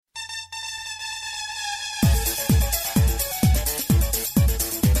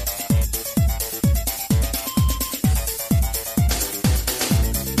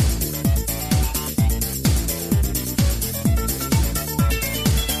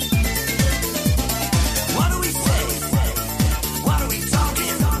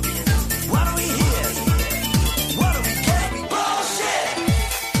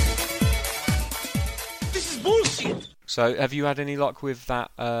So, have you had any luck with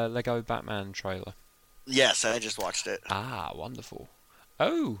that Lego Batman trailer? Yes, I just watched it. Ah, wonderful.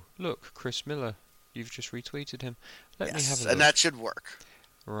 Oh, look, Chris Miller. You've just retweeted him. Let me have Yes, a and look. that should work.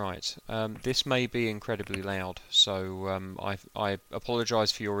 Right. This may be incredibly loud, so I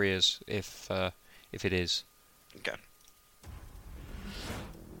apologise for your ears if it is. Okay.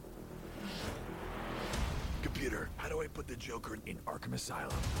 Computer, how do I put the Joker in Arkham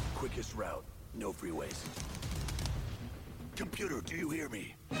Asylum? Quickest route, no freeways. Computer, do you hear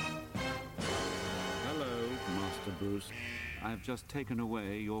me? Hello, Master Bruce. I've just taken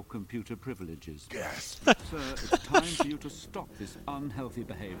away your computer privileges. Gasp. Sir, it's time for you to stop this unhealthy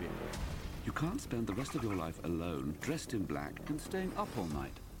behavior. You can't spend the rest of your life alone, dressed in black, and staying up all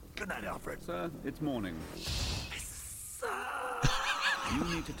night. Good night, Alfred. Sir, it's morning. You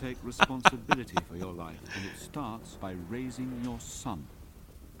need to take responsibility for your life, and it starts by raising your son.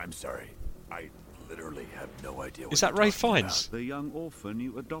 I'm sorry. I literally have no idea what Is that you're Ray talking Fiennes? The young orphan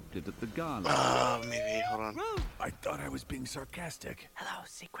you adopted at the gala. Maybe. Hold on. about. I thought I was being sarcastic. Hello,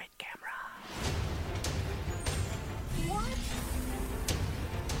 secret camera. What?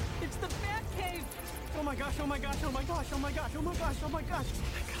 It's the Batcave! Oh my gosh, oh my gosh, oh my gosh, oh my gosh, oh my gosh, oh my gosh,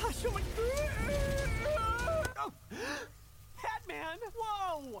 oh my gosh, oh my oh. Batman!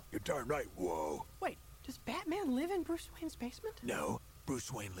 Whoa! You're darn right, whoa. Wait, does Batman live in Bruce Wayne's basement? No,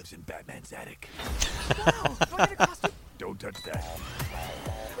 Bruce Wayne lives in Batman's attic. Wow! Do I get a costume? Don't touch that.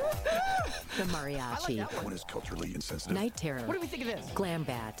 The I like Mariachi. that That one. one is culturally insensitive. Night Terror. What do we think of this? Glam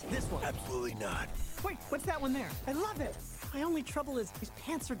Bat. This one. Absolutely not. Wait, what's that one there? I love it. My only trouble is these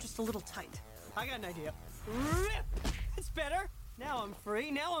pants are just a little tight. I got an idea. Rip! It's better. Now I'm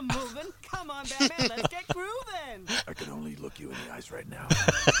free. Now I'm moving. Come on, Batman. Let's get grooving. I can only look you in the eyes right now.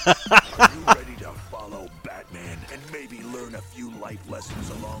 Are you ready to follow Batman and maybe learn a few life lessons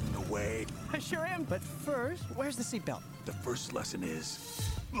along the way? I sure am. But first, where's the seatbelt? The first lesson is,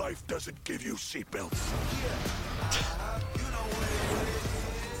 life doesn't give you seatbelts.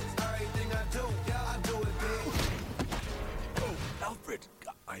 Oh, Alfred,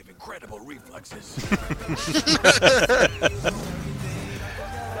 I have incredible reflexes.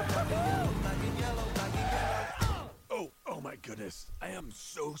 Oh my goodness. I am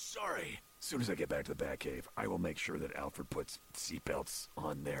so sorry. As soon as I get back to the Batcave, I will make sure that Alfred puts seatbelts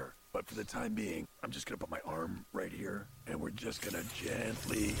on there. But for the time being, I'm just gonna put my arm right here, and we're just gonna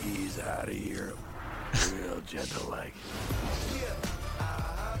gently ease out of here. Real gentle like.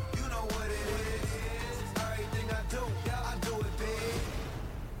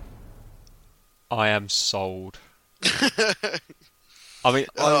 I am sold. I mean,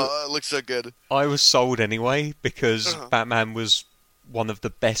 Oh, it looks so good. I was sold anyway because Uh-huh. Batman was one of the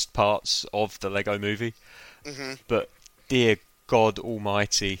best parts of the Lego movie. Mm-hmm. But dear God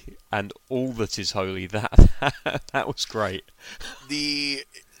Almighty and all that is holy, that was great.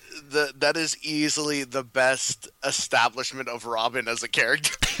 That is easily the best establishment of Robin as a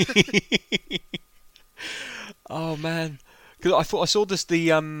character. Oh man, because I thought I saw the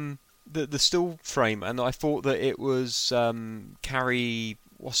still frame and I thought that it was Carrie.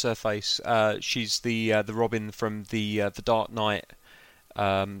 What's her face? She's the Robin from the Dark Knight,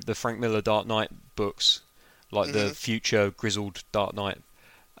 the Frank Miller Dark Knight books, like the future grizzled Dark Knight.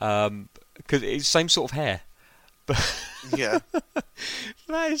 Because it's same sort of hair. But Yeah.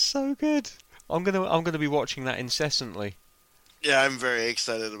 that is so good. I'm gonna be watching that incessantly. Yeah, I'm very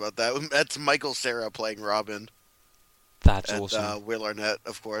excited about that. That's Michael Cera playing Robin. That's And awesome. Will Arnett,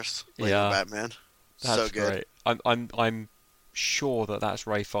 of course, playing Yeah. Batman. That's So good. great. I'm sure that's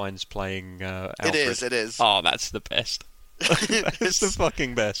Ray Fiennes playing Alfred. It is. Oh, that's the best. It's the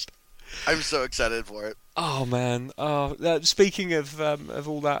fucking best. I'm so excited for it. Oh man. Oh, speaking of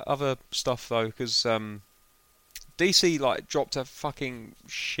all that other stuff though, because DC like dropped a fucking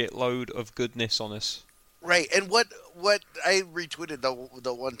shitload of goodness on us. Right, and what I retweeted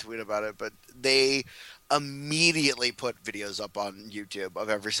the one tweet about it, but they immediately put videos up on YouTube of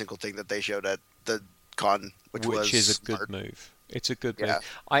every single thing that they showed at the con, which was is a good smart. move. It's a good Yeah.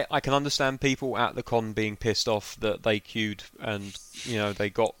 move. I can understand people at the con being pissed off that they queued and they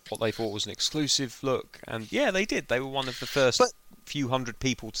got what they thought was an exclusive look, and yeah, they did. They were one of the first But- few hundred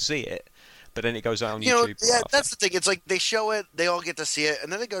people to see it. But then it goes out on You know, YouTube. yeah, after. that's the thing. It's like they show it, they all get to see it,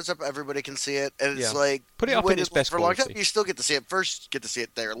 and then it goes up, everybody can see it, and it's Yeah. like Put it you up in waited its best for a long time. quality. You still get to see it first, get to see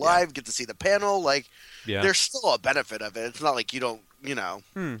it there live, get to see the panel. Like, Yeah. there's still a benefit of it. It's not like you don't,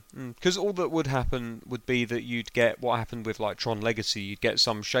 Because all that would happen would be that you'd get what happened with like Tron Legacy. You'd get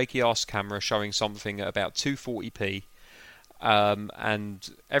some shaky ass camera showing something at about 240p, and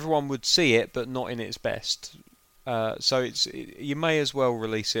everyone would see it, but not in its best. So you may as well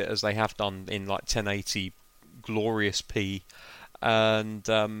release it as they have done in like 1080 glorious P, and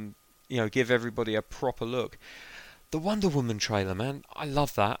give everybody a proper look. The Wonder Woman trailer, man, I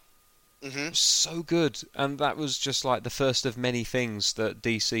love that. So good, and that was just like the first of many things that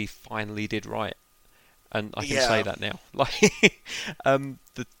DC finally did right, and I can say that now. Like,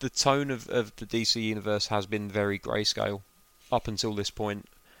 the tone of the DC universe has been very grayscale up until this point.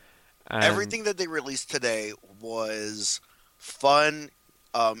 And everything that they released today was fun.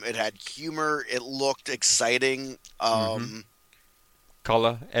 It had humor. It looked exciting.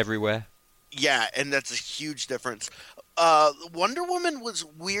 Color everywhere. Yeah, and that's a huge difference. Wonder Woman was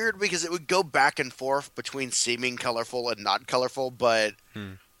weird because it would go back and forth between seeming colorful and not colorful, but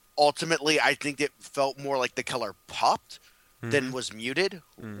ultimately I think it felt more like the color popped than was muted,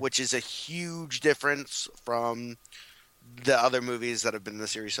 which is a huge difference from the other movies that have been in the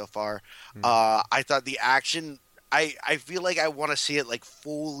series so far. I thought the action, I feel like I want to see it like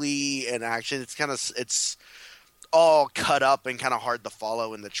fully in action. It's all cut up and kind of hard to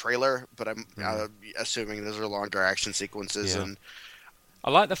follow in the trailer, but I'm assuming those are longer action sequences. Yeah. And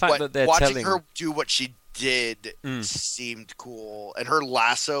I like the fact that they're watching telling her do what she did seemed cool, and her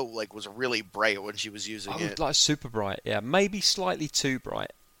lasso was really bright when she was using it. Like super bright, yeah, maybe slightly too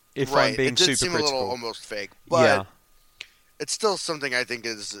bright. If Right, I'm being it did super seem critical, a little almost fake, but yeah, it's still something I think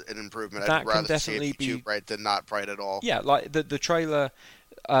is an improvement. That I'd can rather see definitely it be too be- bright than not bright at all. yeah. Like the trailer,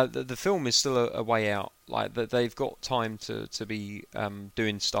 the film is still a way out. Like that, they've got time to be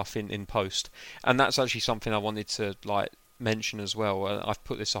doing stuff in post, and that's actually something I wanted to like mention as well. I've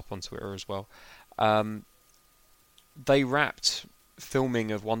put this up on Twitter as well. They wrapped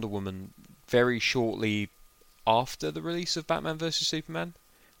filming of Wonder Woman very shortly after the release of Batman vs Superman,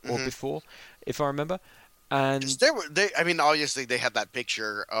 or before, if I remember. And Obviously they had that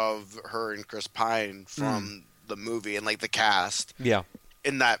picture of her and Chris Pine from the movie and like the cast yeah,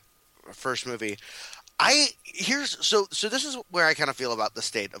 in that first movie. So this is where I kind of feel about the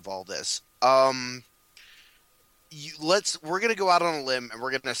state of all this. We're gonna go out on a limb and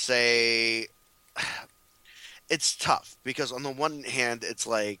we're gonna say it's tough because on the one hand it's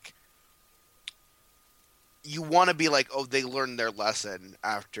like you want to be like, oh, they learned their lesson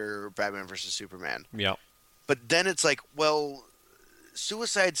after Batman versus Superman. yeah, But then it's like, well,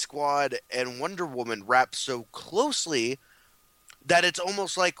 Suicide Squad and Wonder Woman wrap so closely that it's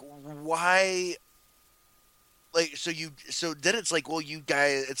almost like, why? Like, so then it's like, well, you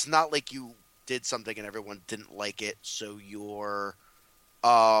guys, it's not like you did something and everyone didn't like it, so you're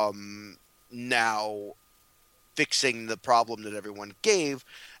now fixing the problem that everyone gave.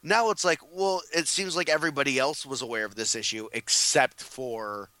 Now it's like, well, it seems like everybody else was aware of this issue except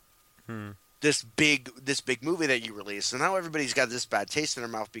for this big movie that you released. And now everybody's got this bad taste in their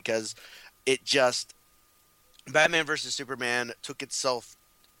mouth because Batman versus Superman took itself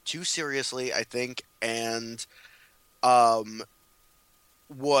too seriously, I think, and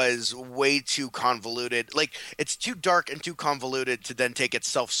was way too convoluted. Like, it's too dark and too convoluted to then take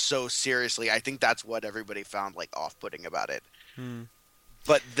itself so seriously. I think that's what everybody found like off-putting about it.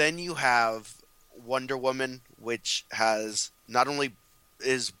 But then you have Wonder Woman, which has not only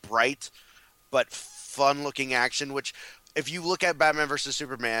is bright but fun-looking action. Which, if you look at Batman versus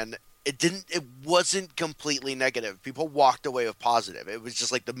Superman, it wasn't completely negative. People walked away with positive. It was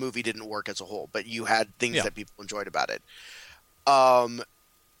just like the movie didn't work as a whole, but you had things that people enjoyed about it.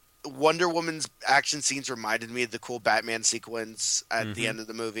 Wonder Woman's action scenes reminded me of the cool Batman sequence at the end of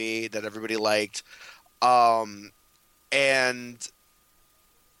the movie that everybody liked. And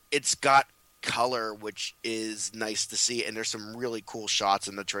it's got color, which is nice to see, and there's some really cool shots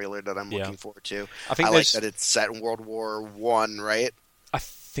in the trailer that I'm looking forward to. I think like that it's set in World War I, right? I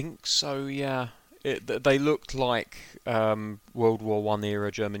think so. Yeah, they looked like World War I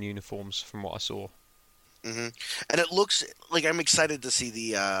era German uniforms from what I saw. And it looks like I'm excited to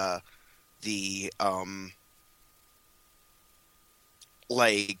see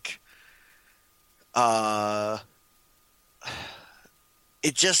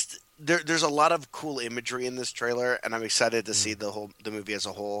it just there's a lot of cool imagery in this trailer, and I'm excited to see the movie as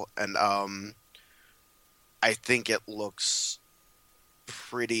a whole. And I think it looks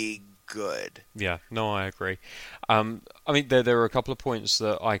pretty good. Yeah, no, I agree. I mean, there are a couple of points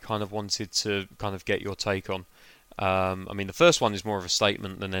that I kind of wanted to kind of get your take on. I mean, the first one is more of a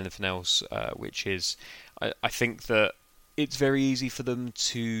statement than anything else, which is I think that it's very easy for them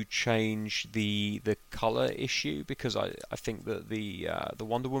to change the color issue, because I think that the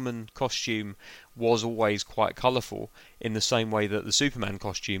Wonder Woman costume was always quite colorful in the same way that the Superman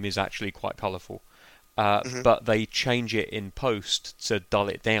costume is actually quite colorful. But they change it in post to dull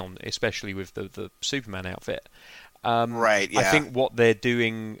it down, especially with the Superman outfit. Right, yeah. I think what they're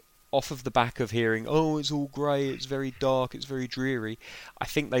doing off of the back of hearing, oh, it's all grey, it's very dark, it's very dreary, I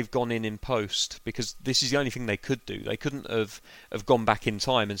think they've gone in post, because this is the only thing they could do. They couldn't have gone back in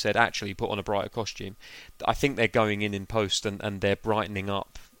time and said, actually, put on a brighter costume. I think they're going in post, and they're brightening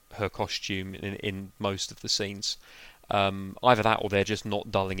up her costume in most of the scenes. Either that or they're just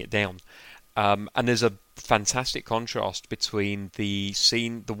not dulling it down. And there's a fantastic contrast between the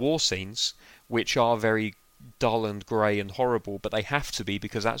war scenes, which are very dull and grey and horrible, but they have to be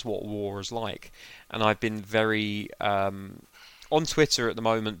because that's what war is like. And I've been very on Twitter at the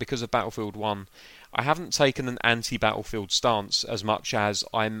moment because of Battlefield 1. I haven't taken an anti-Battlefield stance as much as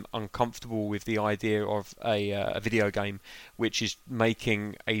I'm uncomfortable with the idea of a video game which is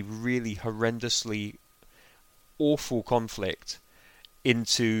making a really horrendously awful conflict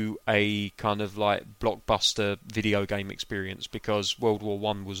into a kind of like blockbuster video game experience, because World War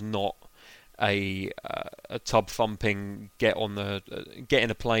One was not a tub thumping, get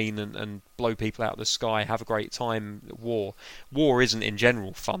in a plane and blow people out of the sky, have a great time war. War isn't in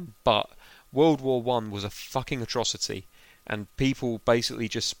general fun, but World War One was a fucking atrocity, and people basically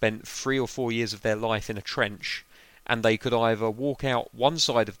just spent 3 or 4 years of their life in a trench, and they could either walk out one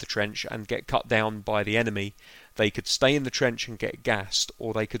side of the trench and get cut down by the enemy, they could stay in the trench and get gassed,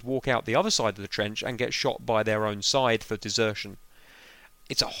 or they could walk out the other side of the trench and get shot by their own side for desertion.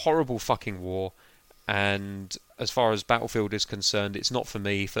 It's a horrible fucking war, and as far as Battlefield is concerned, it's not for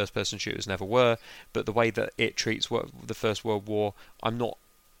me. First-person shooters never were, but the way that it treats the First World War, I'm not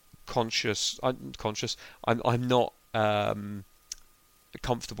conscious. I'm not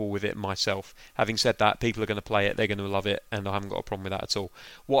comfortable with it myself. Having said that, people are going to play it, they're going to love it, and I haven't got a problem with that at all.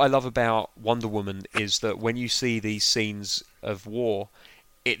 What I love about Wonder Woman is that when you see these scenes of war,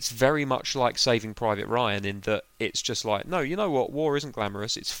 it's very much like Saving Private Ryan, in that it's just like, no, you know what, war isn't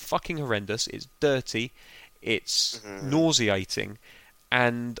glamorous, it's fucking horrendous, it's dirty, it's nauseating,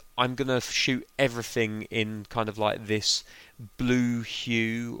 and I'm going to shoot everything in kind of like this blue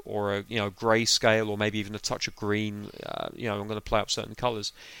hue, or a grey scale, or maybe even a touch of green. I'm going to play up certain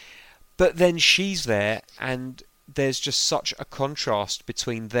colours. But then she's there, and there's just such a contrast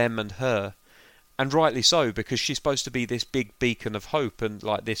between them and her, and rightly so, because she's supposed to be this big beacon of hope and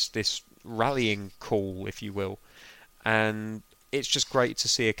like this rallying call, if you will. And it's just great to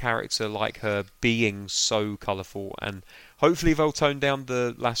see a character like her being so colourful, and hopefully they'll tone down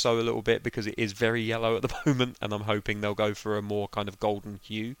the lasso a little bit, because it is very yellow at the moment, and I'm hoping they'll go for a more kind of golden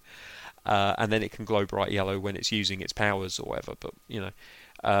hue, and then it can glow bright yellow when it's using its powers or whatever. But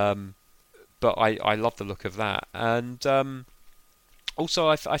but I love the look of that, and also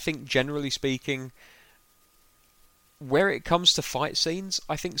I think generally speaking, where it comes to fight scenes,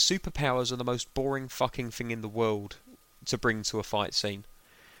 I think superpowers are the most boring fucking thing in the world to bring to a fight scene.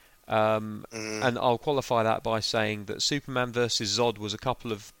 And I'll qualify that by saying that Superman vs. Zod was a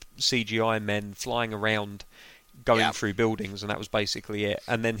couple of CGI men flying around, going through buildings, and that was basically it.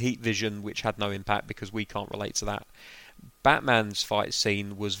 And then Heat Vision, which had no impact because we can't relate to that. Batman's fight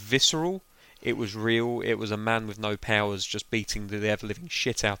scene was visceral, it was real, it was a man with no powers just beating the ever-living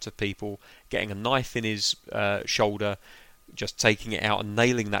shit out of people, getting a knife in his shoulder, just taking it out and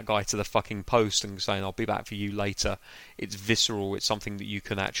nailing that guy to the fucking post and saying, I'll be back for you later. It's visceral, it's something that you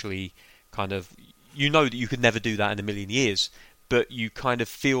can actually kind of... You know that you could never do that in a million years, but you kind of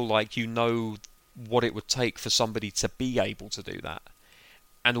feel like you know what it would take for somebody to be able to do that.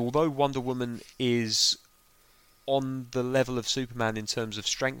 And although Wonder Woman is on the level of Superman in terms of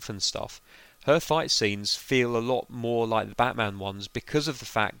strength and stuff, her fight scenes feel a lot more like the Batman ones because of the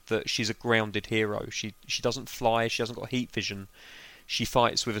fact that she's a grounded hero. She doesn't fly, she hasn't got heat vision. She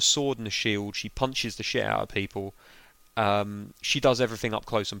fights with a sword and a shield, she punches the shit out of people. She does everything up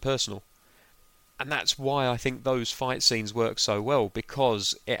close and personal. And that's why I think those fight scenes work so well,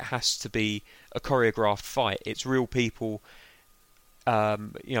 because it has to be a choreographed fight. It's real people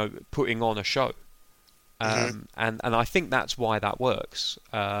putting on a show. And I think that's why that works.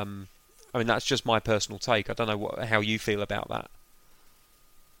 I mean, that's just my personal take. I don't know how you feel about that.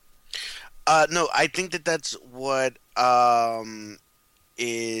 No, I think that's what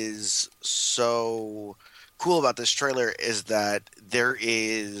is so cool about this trailer, is that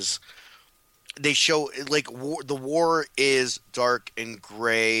they show like the war is dark and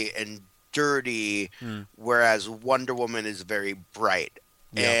gray and dirty, whereas Wonder Woman is very bright.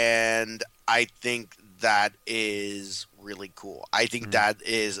 Yeah. And I think that is really cool. I think that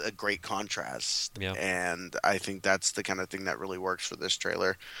is a great contrast, and I think that's the kind of thing that really works for this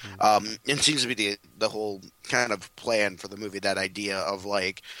trailer. It seems to be the whole kind of plan for the movie, that idea of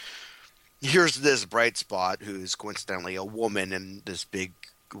like, here's this bright spot who's coincidentally a woman in this big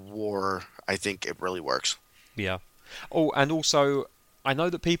war. I think it really works. Yeah. Oh, and also I know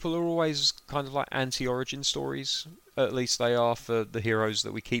that people are always kind of like anti-origin stories. At least they are for the heroes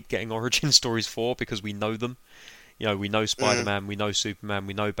that we keep getting origin stories for because we know them. You know, we know Spider-Man, we know Superman,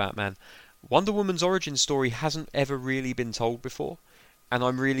 we know Batman. Wonder Woman's origin story hasn't ever really been told before, and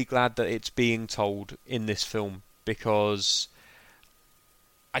I'm really glad that it's being told in this film because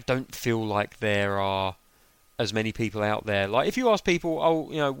I don't feel like there are as many people out there. Like, if you ask people,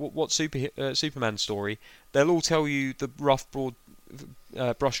 oh, you know, what's Superman's story, they'll all tell you the rough, broad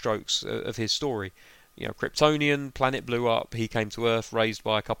brushstrokes of his story. You know, Kryptonian, planet blew up, he came to Earth, raised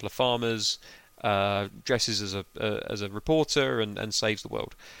by a couple of farmers, dresses as a reporter, and saves the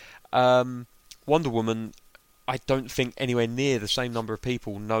world. Wonder Woman, I don't think anywhere near the same number of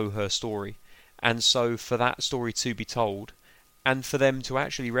people know her story, and so for that story to be told, and for them to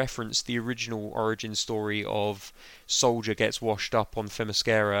actually reference the original origin story of Soldier gets washed up on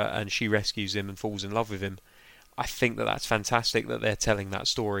Themyscira and she rescues him and falls in love with him, I think that that's fantastic that they're telling that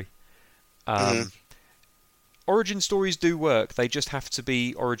story. Origin stories do work, they just have to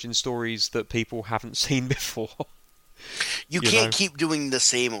be origin stories that people haven't seen before. You can't keep doing the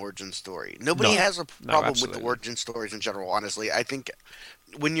same origin story. Nobody has a problem with the origin stories in general, honestly. I think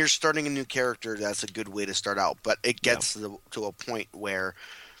when you're starting a new character, that's a good way to start out. But it gets to a point where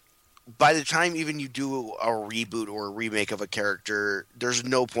by the time even you do a reboot or a remake of a character, there's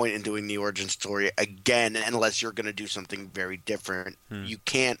no point in doing the origin story again unless you're going to do something very different. You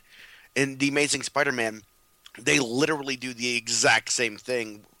can't. In The Amazing Spider-Man, they literally do the exact same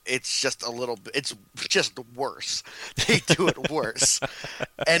thing. It's just a little bit, it's just worse. They do it worse.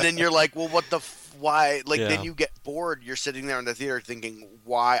 And then you're like, well, why? Like, then you get bored. You're sitting there in the theater thinking,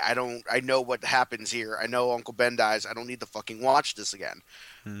 why? I know what happens here. I know Uncle Ben dies. I don't need to fucking watch this again.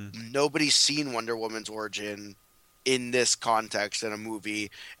 Nobody's seen Wonder Woman's origin in this context in a movie.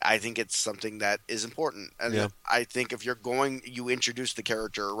 I think it's something that is important. And I think if you introduce the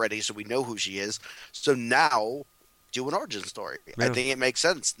character already so we know who she is. So now do an origin story. I think it makes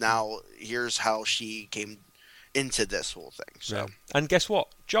sense. Now, here's how she came into this whole thing. So, and guess what?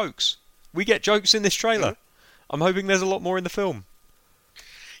 Jokes. We get jokes in this trailer. I'm hoping there's a lot more in the film.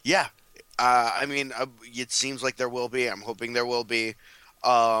 Yeah. I mean, it seems like there will be. I'm hoping there will be.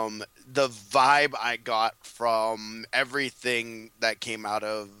 The vibe I got from everything that came out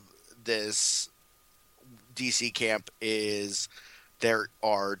of this DC camp is there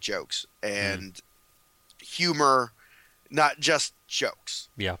are jokes and humor, not just jokes.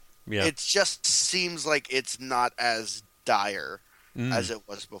 Yeah. It just seems like it's not as dire as it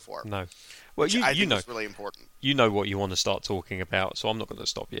was before. No. Well, I think know, it's really important. You know what you want to start talking about, so I'm not going to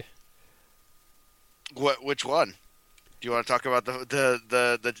stop you. Which one? Do you want to talk about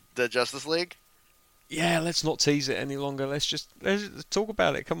the Justice League? Yeah, let's not tease it any longer. Let's just talk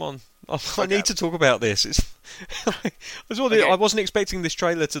about it. Come on, I need to talk about this. I wasn't expecting this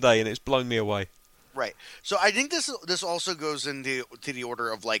trailer today, and it's blown me away. Right. So I think this also goes into the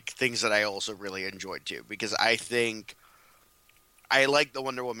order of like things that I also really enjoyed too, because I think I like the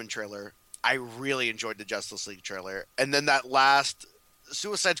Wonder Woman trailer. I really enjoyed the Justice League trailer, and then that last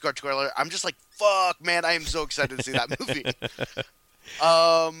Suicide Squad trailer, I'm just like, fuck, man, I am so excited to see that movie.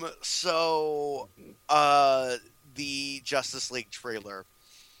 The Justice League trailer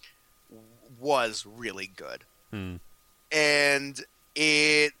was really good. And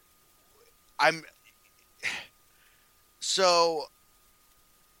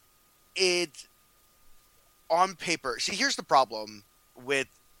on paper, see, here's the problem with,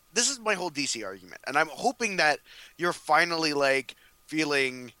 this is my whole DC argument, and I'm hoping that you're finally like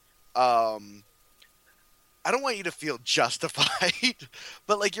feeling, I don't want you to feel justified,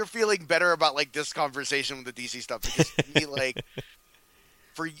 but like you're feeling better about like this conversation with the DC stuff, because me, like,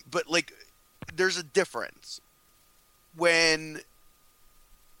 but like there's a difference. When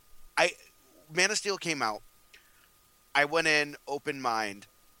Man of Steel came out, I went in open mind.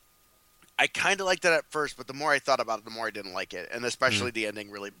 I kind of liked it at first, but the more I thought about it, the more I didn't like it, and especially the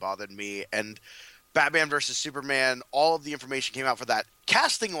ending really bothered me. And Batman versus Superman, all of the information came out for that.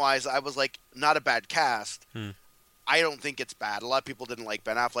 Casting wise, I was like, not a bad cast. I don't think it's bad. A lot of people didn't like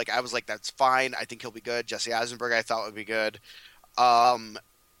Ben Affleck. I was like, that's fine. I think he'll be good. Jesse Eisenberg, I thought would be good.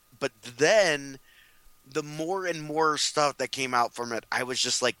 But then the more and more stuff that came out from it, I was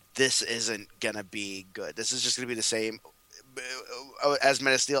just like, this isn't going to be good. This is just going to be the same as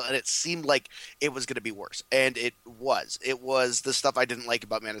Man of Steel, and it seemed like it was going to be worse. And it was. It was the stuff I didn't like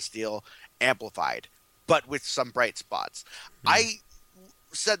about Man of Steel amplified, but with some bright spots. I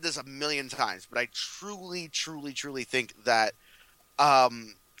said this a million times, but I truly, truly, truly think that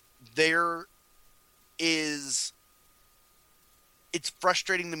there is it's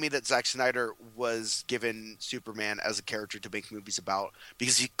frustrating to me that Zack Snyder was given Superman as a character to make movies about,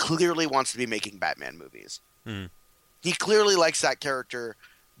 because he clearly wants to be making Batman movies. He clearly likes that character.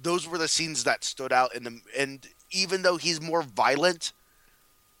 Those were the scenes that stood out in the, and even though he's more violent,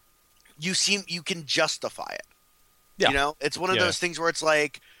 you can justify it. Yeah. You know, it's one of those things where it's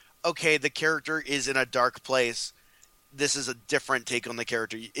like, okay, the character is in a dark place. This is a different take on the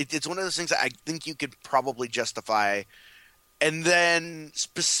character. It's one of those things that I think you could probably justify. And then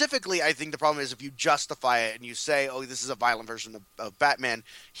specifically, I think the problem is if you justify it and you say, oh, this is a violent version of Batman,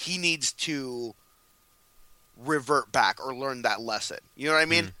 he needs to revert back or learn that lesson. You know what I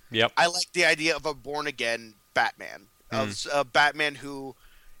mean? Yep. I like the idea of a born-again Batman. Of a Batman who,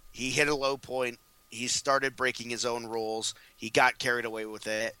 he hit a low point. He started breaking his own rules. He got carried away with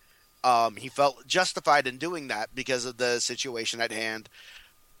it. He felt justified in doing that because of the situation at hand.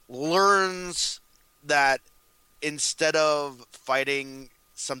 Learns that instead of fighting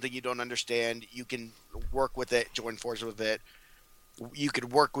something you don't understand, you can work with it, join forces with it. You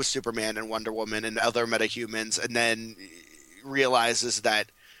could work with Superman and Wonder Woman and other metahumans, and then realizes that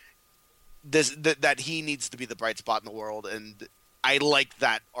that he needs to be the bright spot in the world. And I like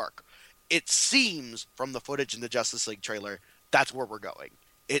that arc. It seems from the footage in the Justice League trailer, that's where we're going.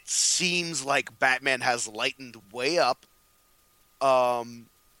 It seems like Batman has lightened way up,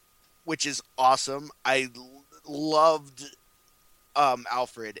 which is awesome. I loved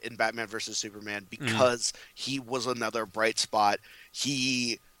Alfred in Batman vs. Superman because he was another bright spot.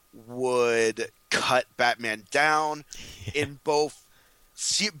 He would cut Batman down in both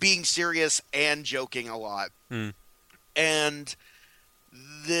being serious and joking a lot. And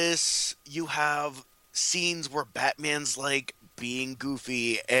this, you have scenes where Batman's like being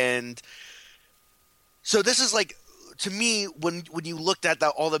goofy, and so this is like, to me, when you looked at that,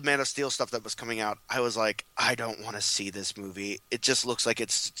 all the Man of Steel stuff that was coming out, I was like, I don't want to see this movie. It just looks like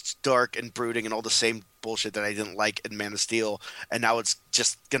it's dark and brooding and all the same bullshit that I didn't like in Man of Steel, and now it's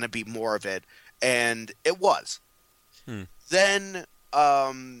just gonna be more of it, and it was. Then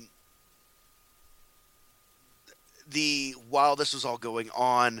while this was all going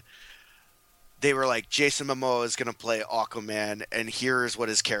on, they were like, Jason Momoa is going to play Aquaman, and here's what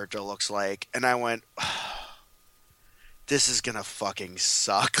his character looks like. And I went, this is going to fucking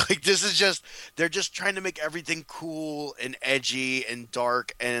suck. Like, this is just, they're just trying to make everything cool and edgy and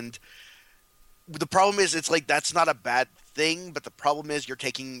dark. And the problem is, it's like, that's not a bad thing, but the problem is you're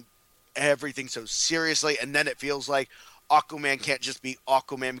taking everything so seriously, and then it feels like Aquaman can't just be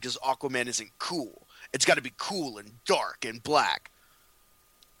Aquaman because Aquaman isn't cool. It's got to be cool and dark and black.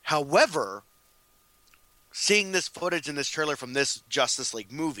 However, seeing this footage in this trailer from this Justice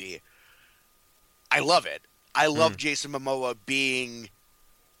League movie, I love it. I love Jason Momoa being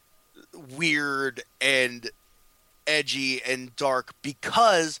weird and edgy and dark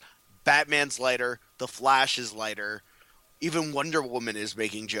because Batman's lighter, The Flash is lighter, even Wonder Woman is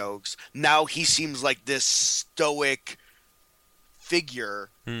making jokes. Now he seems like this stoic figure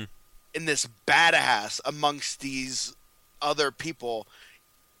in this badass amongst these other people.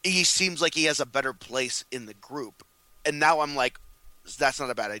 He seems like he has a better place in the group. And now I'm like, that's not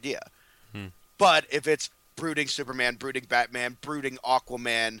a bad idea. But if it's brooding Superman, brooding Batman, brooding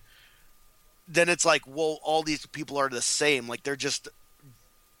Aquaman, then it's like, well, all these people are the same. Like, they're just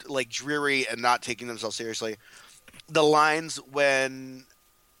like dreary and not taking themselves seriously. The lines when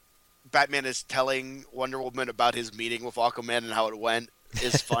Batman is telling Wonder Woman about his meeting with Aquaman and how it went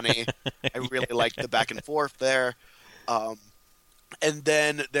is funny. I really like the back and forth there. And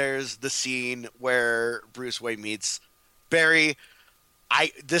then there's the scene where Bruce Wayne meets Barry.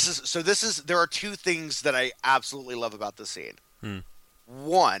 There are two things that I absolutely love about this scene.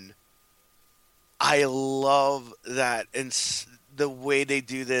 One, I love that, and the way they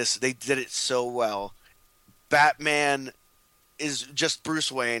do this, they did it so well. Batman is just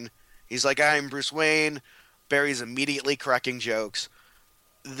Bruce Wayne. He's like, I'm Bruce Wayne. Barry's immediately cracking jokes.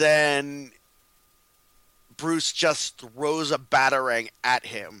 Then Bruce just throws a batarang at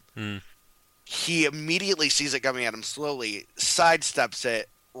him. He immediately sees it coming at him slowly, sidesteps it,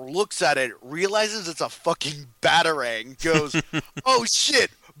 looks at it, realizes it's a fucking batarang, goes, oh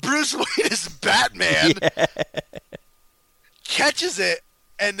shit, Bruce Wayne is Batman, catches it,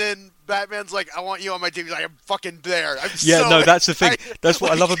 and then Batman's like, I want you on my team. He's like, I'm fucking there. That's the thing. That's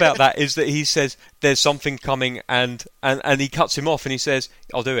what I love about that, is that he says there's something coming, and he cuts him off and he says,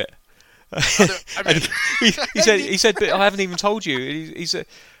 I'll do it. He said, but I haven't even told you.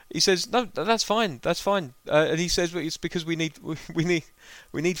 He says, no, that's fine, and he says, well, it's because we need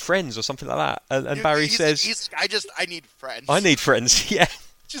friends or something like that. And Barry says, I need friends. I need friends. Yeah,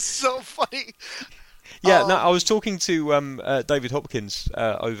 just so funny. Yeah, no, I was talking to David Hopkins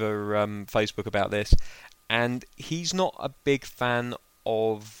over Facebook about this, and he's not a big fan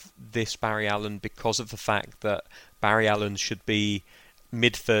of this Barry Allen because of the fact that Barry Allen should be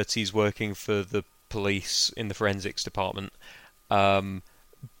mid-30s working for the police in the forensics department.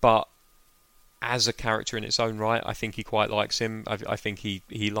 But as a character in its own right, I think he quite likes him. I think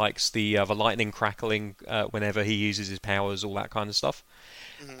he likes the lightning crackling whenever he uses his powers, all that kind of stuff.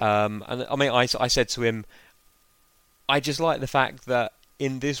 And I mean, I said to him, I just like the fact that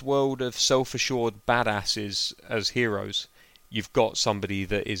in this world of self-assured badasses as heroes, you've got somebody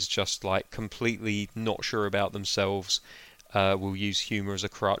that is just like completely not sure about themselves, will use humour as a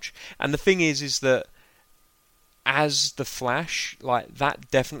crutch. And the thing is that as the Flash, like that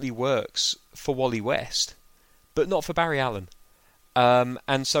definitely works for Wally West, but not for Barry Allen.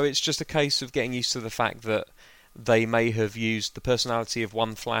 And so it's just a case of getting used to the fact that they may have used the personality of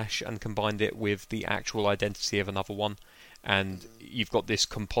one Flash and combined it with the actual identity of another one, and you've got this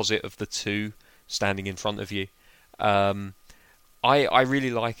composite of the two standing in front of you. I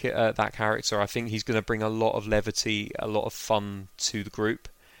really like it, that character. I think he's going to bring a lot of levity, a lot of fun to the group.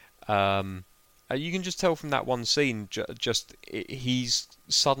 You can just tell from that one scene, he's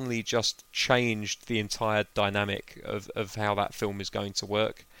suddenly just changed the entire dynamic of how that film is going to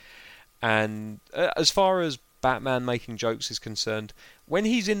work. And as far as Batman making jokes is concerned, when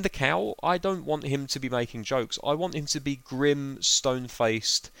he's in the cowl, I don't want him to be making jokes. I want him to be grim,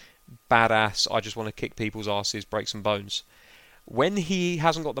 stone-faced, badass. I just want to kick people's asses, break some bones. When he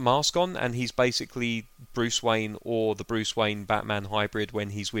hasn't got the mask on and he's basically Bruce Wayne or the Bruce Wayne Batman hybrid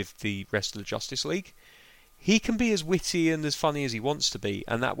when he's with the rest of the Justice League, he can be as witty and as funny as he wants to be,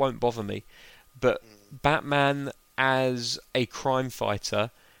 and that won't bother me. But Batman as a crime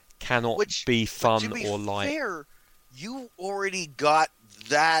fighter cannot be fun to be or light. Fair, you already got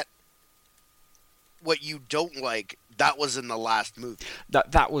that. What you don't like, that was in the last movie.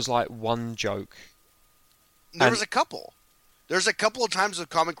 That was like one joke. There was a couple. There's a couple of times with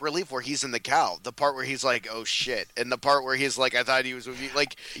comic relief where he's in the cowl. The part where he's like, "Oh shit," and the part where he's like, "I thought he was with you."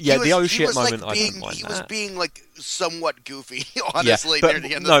 Like, yeah, the "oh shit" moment, like I don't mind He that. was being like somewhat goofy, honestly. Yeah, near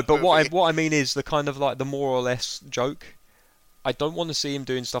the end no, of the but movie. what I mean is the kind of like the more or less joke. I don't want to see him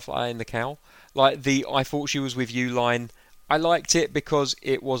doing stuff like that in the cowl. Like the "I thought she was with you" line. I liked it because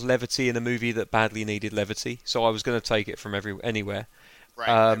it was levity in a movie that badly needed levity, so I was going to take it from anywhere. Right.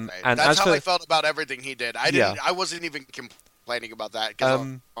 And that's how for, I felt about everything he did. I wasn't even complaining about that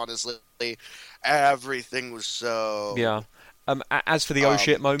because honestly, everything was so as for the "oh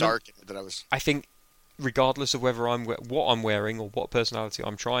shit" moment, dark that I think regardless of whether what I'm wearing or what personality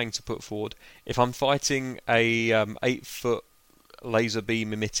I'm trying to put forward, if I'm fighting a 8-foot laser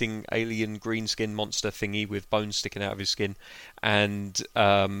beam emitting alien green skin monster thingy with bones sticking out of his skin, and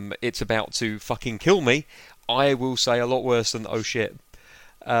it's about to fucking kill me, I will say a lot worse than "oh shit."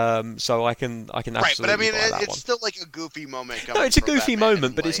 So I can absolutely right, but I mean, buy that it's one. still like a goofy moment. No, it's a from goofy Batman,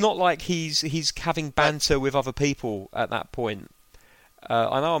 moment, but it's not like he's having banter with other people at that point.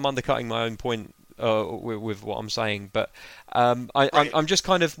 I know I'm undercutting my own point with what I'm saying, but I'm just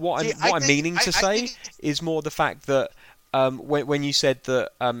kind of what I'm meaning to say is more the fact that when you said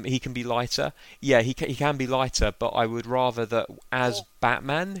that he can be lighter, yeah, he can be lighter, but I would rather that as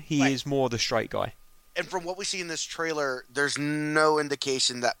Batman, he is more the straight guy. And from what we see in this trailer, there's no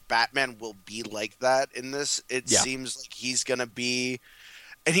indication that Batman will be like that in this. It seems like he's gonna be,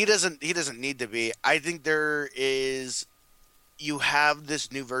 and he doesn't need to be. I think there is. You have this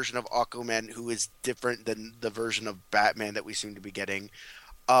new version of Aquaman who is different than the version of Batman that we seem to be getting,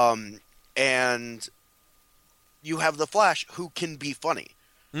 and you have the Flash who can be funny.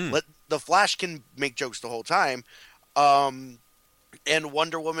 The Flash can make jokes the whole time, and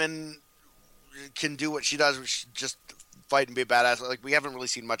Wonder Woman can do what she does, which is just fight and be a badass. Like, we haven't really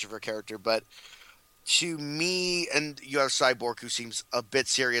seen much of her character, but to me, and you have Cyborg who seems a bit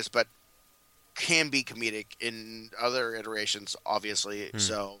serious, but can be comedic in other iterations, obviously.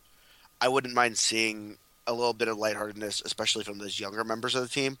 So I wouldn't mind seeing a little bit of lightheartedness, especially from those younger members of the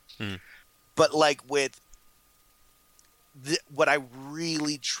team. But like with what I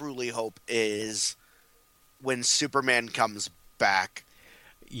really truly hope is when Superman comes back,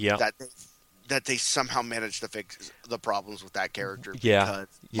 that they somehow manage to fix the problems with that character.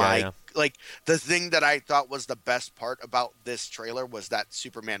 Like the thing that I thought was the best part about this trailer was that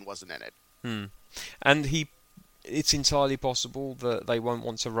Superman wasn't in it. And it's entirely possible that they won't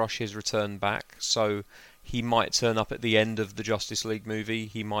want to rush his return back, so he might turn up at the end of the Justice League movie.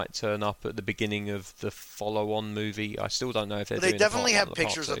 He might turn up at the beginning of the follow-on movie. I still don't know if they're doing They definitely have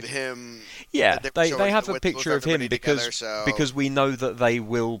pictures of him. Yeah, they have a picture of him because we know that they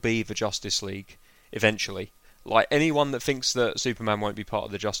will be the Justice League eventually. Like, anyone that thinks that Superman won't be part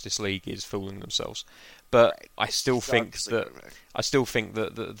of the Justice League is fooling themselves. But I still think that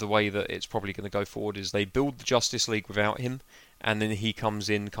the way that it's probably going to go forward is they build the Justice League without him, and then he comes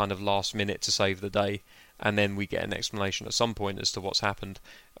in kind of last minute to save the day, and then we get an explanation at some point as to what's happened.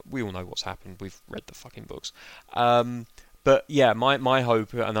 We all know what's happened. We've read the fucking books. But yeah, my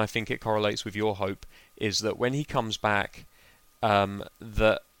hope, and I think it correlates with your hope, is that when he comes back,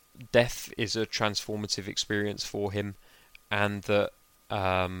 that death is a transformative experience for him, and that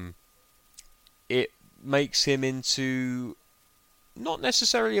it makes him into not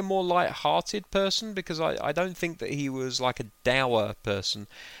necessarily a more light-hearted person, because I don't think that he was like a dour person.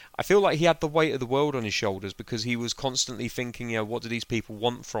 I feel like he had the weight of the world on his shoulders because he was constantly thinking, what do these people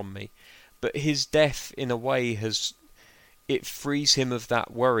want from me? But his death, in a way, it frees him of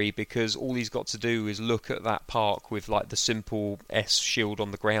that worry, because all he's got to do is look at that park with like the simple S shield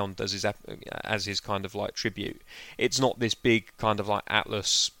on the ground as his kind of like tribute. It's not this big kind of like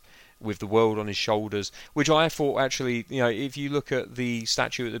Atlas with the world on his shoulders, which I thought actually, if you look at the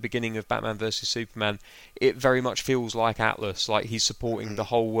statue at the beginning of Batman vs Superman, it very much feels like Atlas, like he's supporting the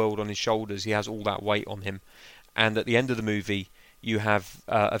whole world on his shoulders. He has all that weight on him. And at the end of the movie, you have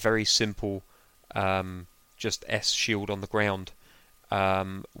a very simple just S shield on the ground,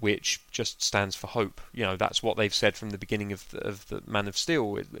 which just stands for hope. That's what they've said from the beginning of the Man of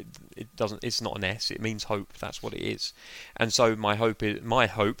Steel. It doesn't. It's not an S. It means hope. That's what it is. And so my hope,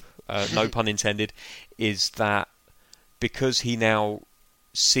 no pun intended, is that because he now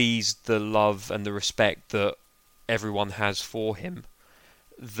sees the love and the respect that everyone has for him,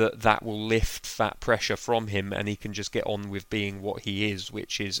 that will lift that pressure from him, and he can just get on with being what he is,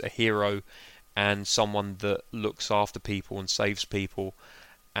 which is a hero and someone that looks after people and saves people,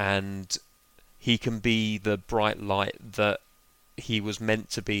 and he can be the bright light that he was meant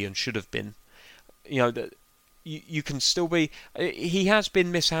to be and should have been. You can still be. He has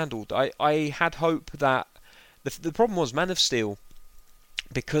been mishandled. I had hope that the problem was Man of Steel,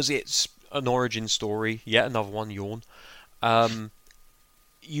 because it's an origin story, yet another one, yawn.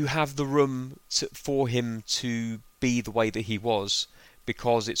 You have the room for him to be the way that he was,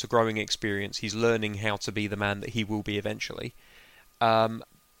 because it's a growing experience. He's learning how to be the man that he will be eventually.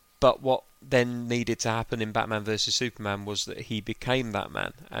 But what then needed to happen in Batman vs Superman was that he became that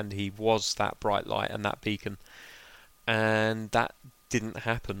man, and he was that bright light and that beacon. And that didn't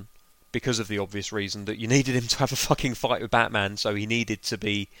happen because of the obvious reason that you needed him to have a fucking fight with Batman, so he needed to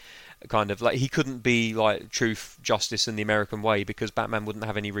be kind of like, he couldn't be like truth, justice and the American way, because Batman wouldn't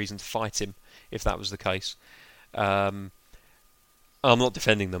have any reason to fight him if that was the case. I'm not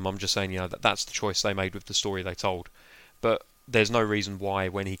defending them, I'm just saying, that's the choice they made with the story they told. But there's no reason why,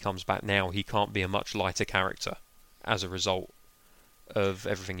 when he comes back now, he can't be a much lighter character as a result of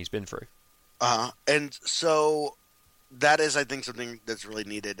everything he's been through. And so that is, I think, something that's really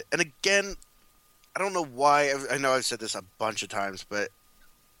needed. And again, I don't know why, I know I've said this a bunch of times, but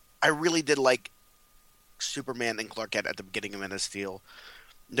I really did like Superman and Clark Kent at the beginning of Man of Steel.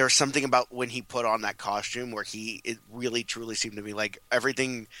 There's something about when he put on that costume where it really truly seemed to me like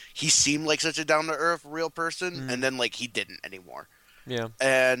everything, he seemed like such a down-to-earth real person, and then like he didn't anymore. Yeah.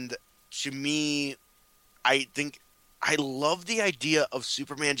 And to me, I think I love the idea of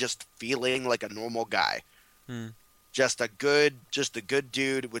Superman just feeling like a normal guy. Just a good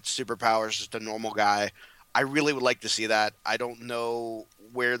dude with superpowers, just a normal guy. I really would like to see that. I don't know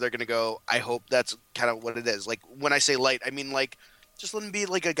where they're going to go. I hope that's kind of what it is. Like, when I say light, I mean like, just let him be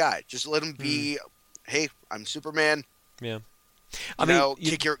like a guy. Just let him be, hey, I'm Superman. Yeah.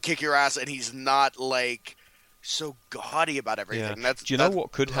 Kick your ass, and he's not like so gaudy about everything. Yeah. Do you know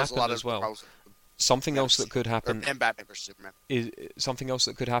what could happen as well? Something else that could happen. And Batman vs Superman. Something else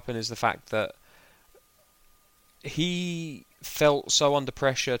that could happen is the fact that he felt so under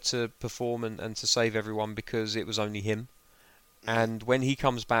pressure to perform and to save everyone because it was only him. And when he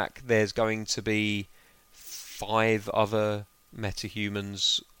comes back, there's going to be 5 other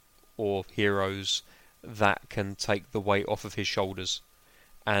metahumans or heroes that can take the weight off of his shoulders,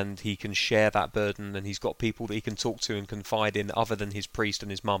 and he can share that burden, and he's got people that he can talk to and confide in other than his priest and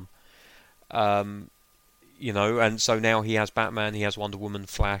his mum. And so now he has Batman, he has Wonder Woman,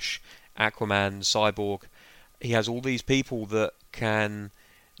 Flash, Aquaman, Cyborg. He has all these people that can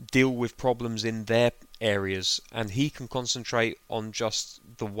deal with problems in their areas, and he can concentrate on just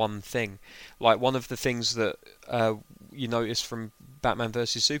the one thing. Like, one of the things that you notice from Batman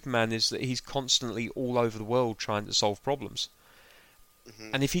vs Superman is that he's constantly all over the world trying to solve problems.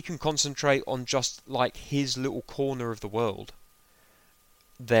 And if he can concentrate on just like his little corner of the world,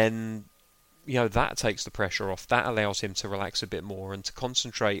 then that takes the pressure off. That allows him to relax a bit more and to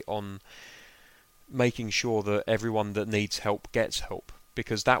concentrate on making sure that everyone that needs help gets help,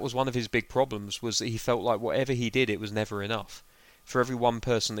 because that was one of his big problems, was that he felt like whatever he did, it was never enough. For every one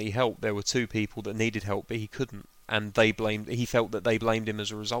person that he helped, there were two people that needed help, but he couldn't, and he felt that they blamed him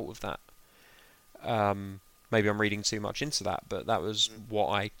as a result of that. Maybe I'm reading too much into that, but that was what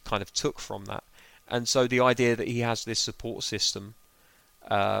I kind of took from that. And so the idea that he has this support system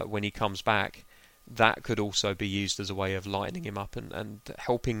when he comes back, that could also be used as a way of lightening him up and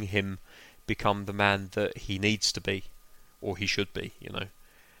helping him become the man that he needs to be, or he should be, you know.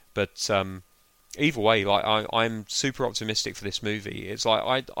 But either way, like I'm super optimistic for this movie. It's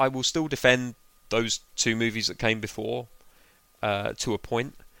like I will still defend those two movies that came before to a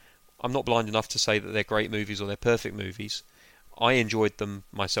point. I'm not blind enough to say that they're great movies or they're perfect movies. I enjoyed them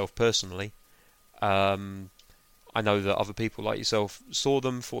myself personally. I know that other people like yourself saw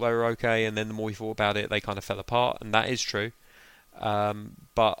them, thought they were okay, and then the more you thought about it, they kind of fell apart, and that is true.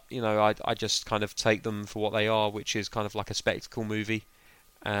 But, you know, I just kind of take them for what they are, which is kind of like a spectacle movie.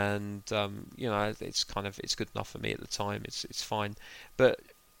 And, you know, it's good enough for me at the time. It's fine. But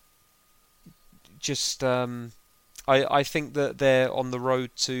just... I think that they're on the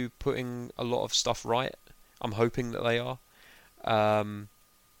road to putting a lot of stuff right. I'm hoping that they are.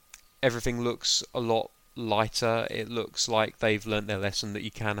 Everything looks a lot lighter. It looks like they've learnt their lesson that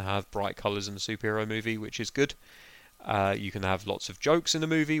you can have bright colours in a superhero movie, which is good. You can have lots of jokes in a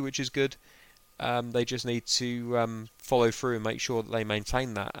movie, which is good. They just need to follow through and make sure that they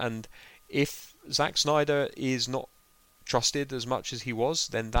maintain that. And if Zack Snyder is not trusted as much as he was,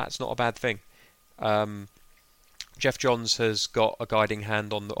 then that's not a bad thing. Jeff Johns has got a guiding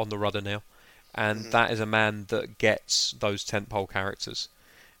hand on the rudder now, and that is a man that gets those tentpole characters.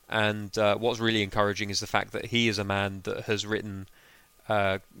 And what's really encouraging is the fact that he is a man that has written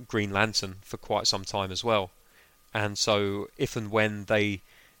Green Lantern for quite some time as well. And so if and when they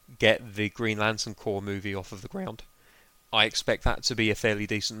get the Green Lantern Corps movie off of the ground, I expect that to be a fairly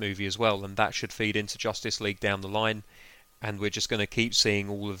decent movie as well, and that should feed into Justice League down the line. And we're just going to keep seeing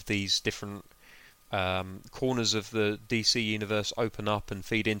all of these different corners of the DC universe open up and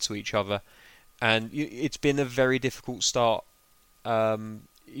feed into each other. And it's been a very difficult start.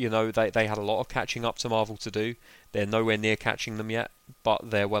 You know, they had a lot of catching up to Marvel to do. They're nowhere near catching them yet,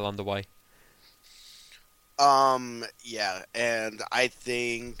 but they're well underway. Yeah, and I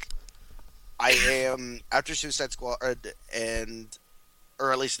think I am after Suicide Squad, or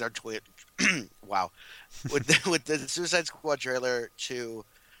at least their tweet. Wow, with the Suicide Squad trailer 2,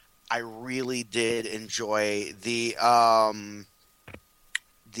 I really did enjoy the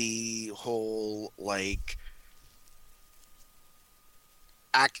whole like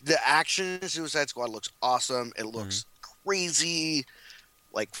the action in Suicide Squad looks awesome. It looks crazy,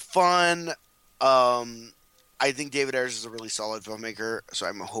 like fun. I think David Ayers is a really solid filmmaker, so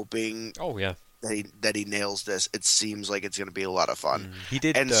I'm hoping that he nails this. It seems like it's going to be a lot of fun. He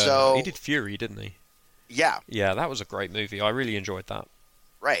did, and he did Fury, didn't he? Yeah, that was a great movie. I really enjoyed that.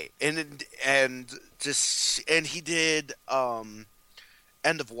 Right, and he did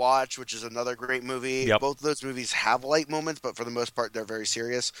End of Watch, which is another great movie. Yep. Both of those movies have light moments, but for the most part, they're very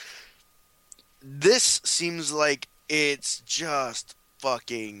serious. This seems like it's just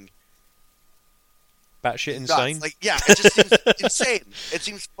fucking batshit insane. Like, yeah, it just seems insane. It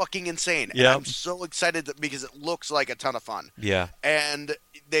seems fucking insane. Yeah. And I'm so excited because it looks like a ton of fun. Yeah. And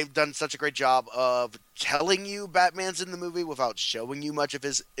they've done such a great job of telling you Batman's in the movie without showing you much of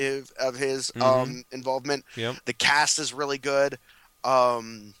his involvement. Yep. The cast is really good.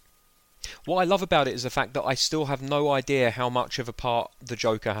 What I love about it is the fact that I still have no idea how much of a part the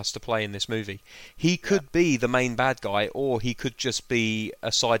Joker has to play in this movie. He could be the main bad guy, or he could just be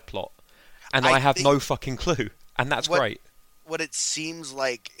a side plot. And I have no fucking clue. And that's great. What it seems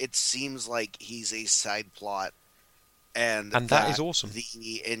like he's a side plot. And that is awesome.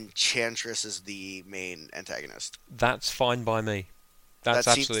 The Enchantress is the main antagonist. That's fine by me. That's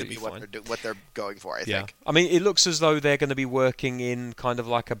absolutely fine. That seems to be what they're going for, I think. I mean, it looks as though they're going to be working in kind of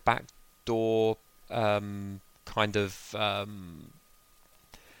like a backdoor kind of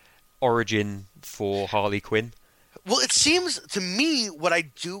origin for Harley Quinn. Well, it seems to me what I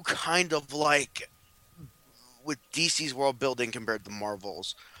do kind of like with DC's world building compared to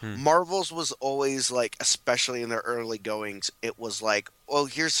Marvel's. Marvel's was always like, especially in their early goings, it was like, oh,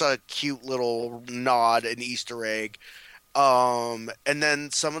 here's a cute little nod, an Easter egg. And then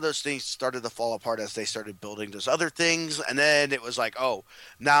some of those things started to fall apart as they started building those other things. And then it was like, oh,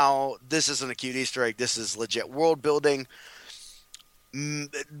 now this isn't a cute Easter egg. This is legit world building.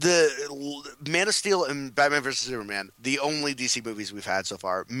 The Man of Steel and Batman vs. Superman, the only DC movies we've had so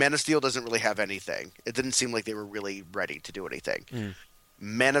far, Man of Steel doesn't really have anything. It didn't seem like they were really ready to do anything.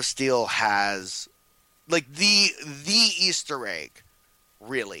 Man of Steel has like the Easter egg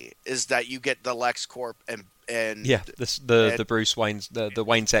really is that you get the LexCorp and Yeah, the Bruce Wayne's the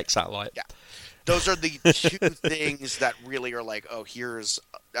Wayne Tech satellite. Yeah. Those are the two things that really are like, oh, here's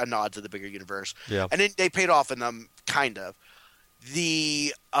a nod to the bigger universe. Yeah. And then they paid off in them, kind of.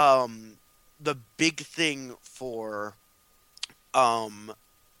 The big thing for to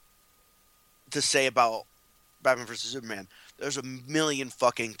say about Batman vs. Superman, there's a million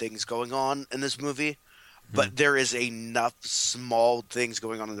fucking things going on in this movie, but there is enough small things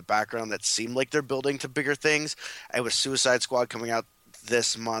going on in the background that seem like they're building to bigger things. And with Suicide Squad coming out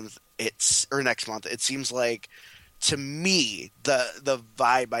this month, or next month, it seems like, to me, the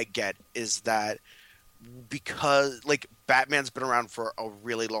vibe I get is that because like Batman's been around for a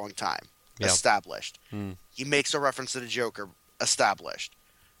really long time, established. He makes a reference to the Joker, established.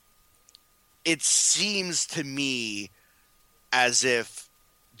 It seems to me as if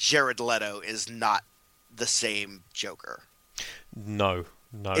Jared Leto is not the same Joker. No.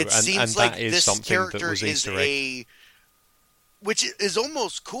 It seems like that is this something character that was is Easter egg. which is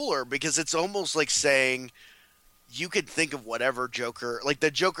almost cooler because it's almost like saying you could think of whatever Joker. Like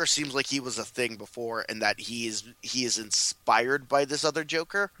the Joker seems like he was a thing before, and that he is inspired by this other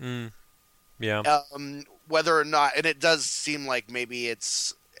Joker. Yeah. Whether or not, and it does seem like maybe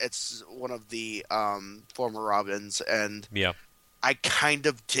it's one of the former Robins, and Yeah. I kind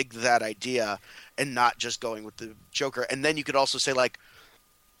of dig that idea, and not just going with the Joker. And then you could also say like,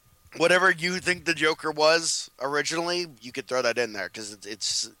 whatever you think the Joker was originally, you could throw that in there because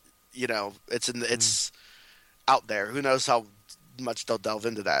it's it's out there. Who knows how much they'll delve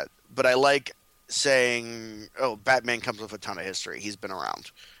into that? But I like saying, "Oh, Batman comes with a ton of history. He's been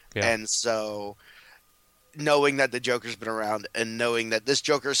around," and so knowing that the Joker's been around and knowing that this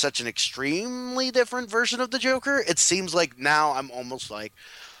Joker is such an extremely different version of the Joker, it seems like now I'm almost like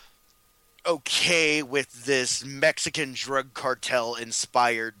okay with this Mexican drug cartel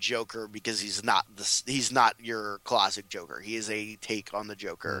inspired Joker because he's not your classic Joker. He is a take on the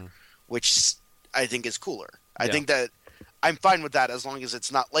Joker, which I think is cooler. I think that I'm fine with that as long as it's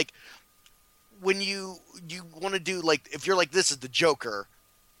not like when you want to do like, if you're like, this is the Joker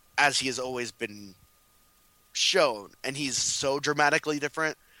as he has always been shown and he's so dramatically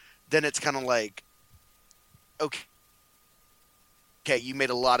different, then it's kind of like, okay, you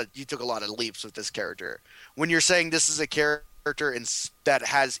took a lot of leaps with this character. When you're saying this is a character that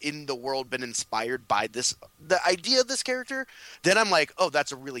has in the world been inspired by the idea of this character, then I'm like, oh,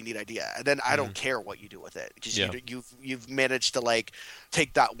 that's a really neat idea. And then I don't care what you do with it because you've managed to like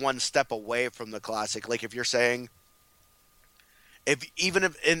take that one step away from the classic. Like if you're saying,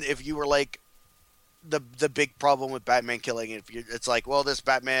 if you were like the big problem with Batman killing, it's like, well, this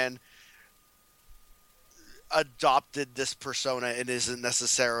Batman adopted this persona and isn't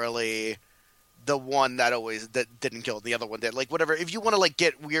necessarily the one that didn't kill, the other one did. Like whatever. If you want to like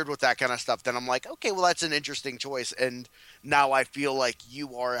get weird with that kind of stuff, then I'm like, okay, well that's an interesting choice. And now I feel like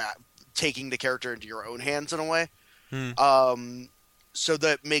you are taking the character into your own hands in a way. So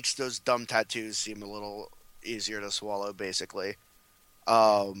that makes those dumb tattoos seem a little easier to swallow, basically.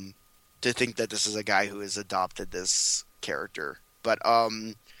 To think that this is a guy who has adopted this character. But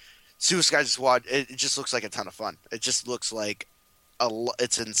Suicide Squad, it just looks like a ton of fun. It just looks like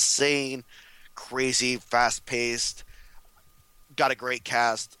it's insane, crazy, fast-paced, got a great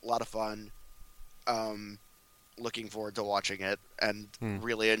cast, a lot of fun. Looking forward to watching it, and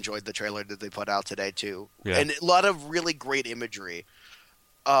really enjoyed the trailer that they put out today, too. Yeah. And a lot of really great imagery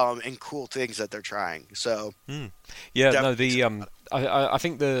and cool things that they're trying. So, I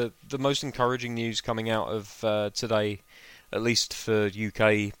think the most encouraging news coming out of today, at least for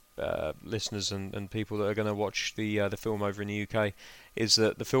UK listeners and people that are going to watch the film over in the UK, is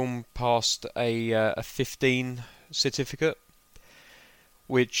that the film passed a 15 certificate,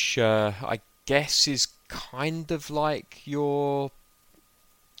 which I guess is kind of like your,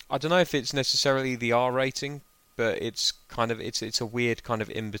 I don't know if it's necessarily the R rating, but it's kind of it's a weird kind of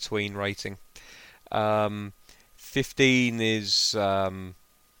in between rating. 15 is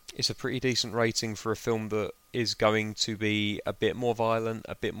it's a pretty decent rating for a film that is going to be a bit more violent,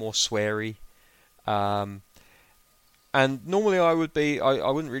 a bit more sweary. And normally I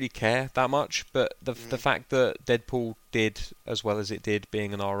wouldn't really care that much, but the fact that Deadpool did as well as it did,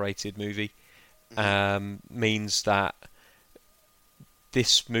 being an R-rated movie, means that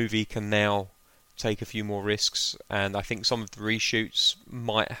this movie can now take a few more risks, and I think some of the reshoots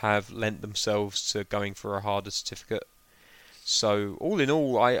might have lent themselves to going for a harder certificate. So all in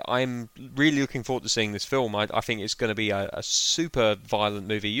all, I'm really looking forward to seeing this film. I think it's going to be a super violent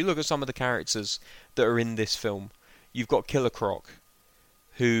movie. You look at some of the characters that are in this film. You've got Killer Croc,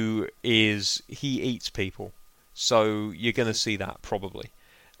 he eats people, so you're going to see that probably.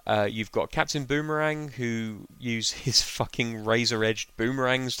 You've got Captain Boomerang, who use his fucking razor-edged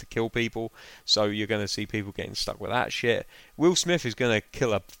boomerangs to kill people, so you're going to see people getting stuck with that shit. Will Smith is going to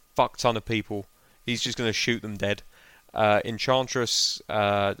kill a fuck ton of people. He's just going to shoot them dead. Enchantress,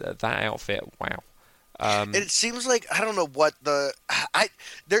 that outfit, wow. It seems like I don't know what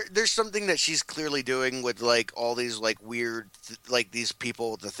there's something that she's clearly doing with like all these like weird like these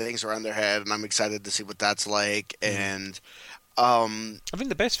people with the things around their head, and I'm excited to see what that's like. And I think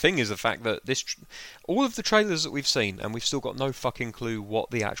the best thing is the fact that all of the trailers that we've seen, and we've still got no fucking clue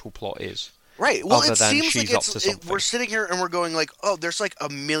what the actual plot is. Right. Well, other it than seems she's like up to something. we're sitting here and we're going like, oh, there's like a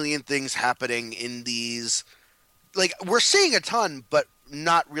million things happening in these. Like we're seeing a ton, but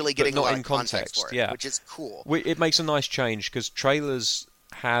not really getting not a lot in of context context, for it, yeah. which is cool. It makes a nice change because trailers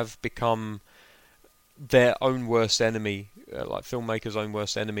have become their own worst enemy, like filmmakers' own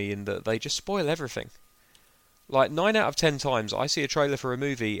worst enemy, in that they just spoil everything. Like 9 out of 10 times, I see a trailer for a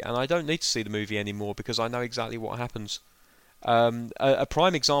movie and I don't need to see the movie anymore because I know exactly what happens. A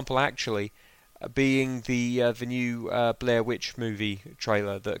prime example, actually, being the new Blair Witch movie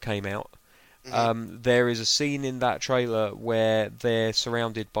trailer that came out. There is a scene in that trailer where they're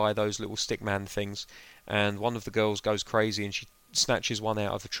surrounded by those little stickman things, and one of the girls goes crazy and she snatches one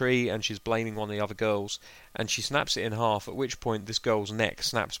out of a tree and she's blaming one of the other girls, and she snaps it in half, at which point this girl's neck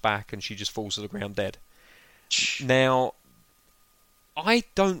snaps back and she just falls to the ground dead. Now, I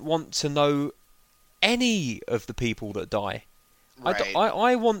don't want to know any of the people that die. Right.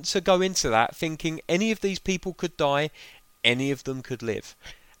 I want to go into that thinking any of these people could die, any of them could live.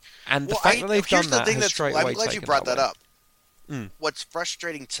 And the fact that they've done that has straight away I'm glad you taken brought that away. up. What's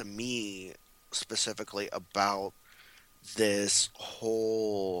frustrating to me specifically about this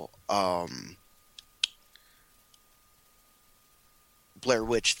whole Blair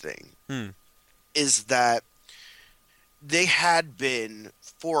Witch thing is that they had been,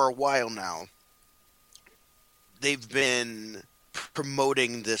 for a while now, they've been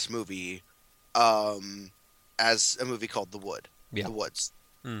promoting this movie as a movie called The Woods.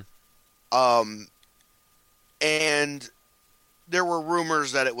 And there were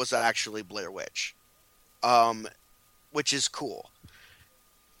rumors that it was actually Blair Witch, which is cool.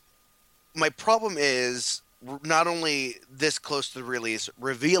 My problem is not only this close to the release,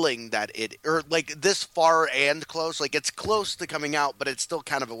 revealing that or like this far and close, like it's close to coming out, but it's still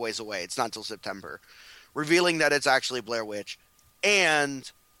kind of a ways away. It's not until September. Revealing that it's actually Blair Witch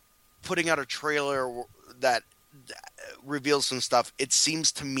and putting out a trailer that reveals some stuff. It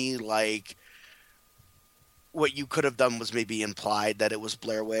seems to me like what you could have done was maybe implied that it was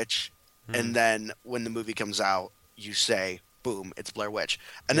Blair Witch, and then when the movie comes out, you say, boom, it's Blair Witch.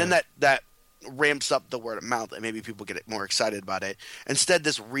 And then that ramps up the word of mouth and maybe people get more excited about it. Instead,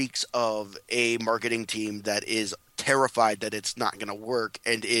 this reeks of a marketing team that is terrified that it's not going to work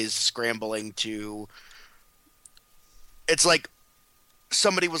and is scrambling to... It's like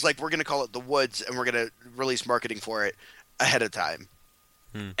somebody was like, we're going to call it The Woods and we're going to release marketing for it ahead of time.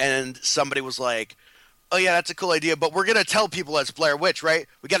 And somebody was like, oh yeah, that's a cool idea, but we're going to tell people it's Blair Witch, right?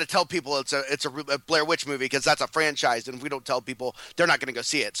 We got to tell people it's a Blair Witch movie because that's a franchise, and if we don't tell people, they're not going to go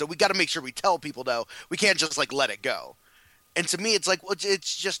see it. So we got to make sure we tell people, though. We can't just like let it go. And to me, it's like, well,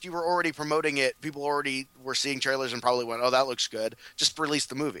 it's just you were already promoting it. People already were seeing trailers and probably went, oh, that looks good. Just release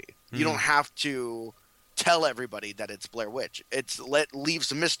the movie. You don't have to tell everybody that it's Blair Witch. Leave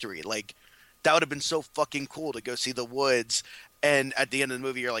some mystery. Like, that would have been so fucking cool to go see The Woods, and at the end of the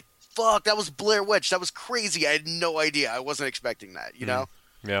movie, you're like, fuck, that was Blair Witch. That was crazy. I had no idea. I wasn't expecting that, you know?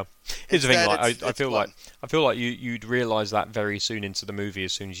 Yeah. Here's the thing, like, I feel fun. like you'd realise that very soon into the movie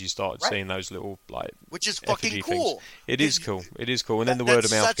as soon as you started seeing those little like which is fucking effigy cool. things. It is cool. And then the word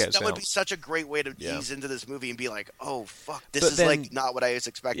of mouth gets out. That would be such a great way to ease into this movie and be like, oh fuck, this is like not what I was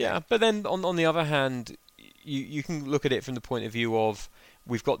expecting. Yeah, but then on the other hand, you can look at it from the point of view of,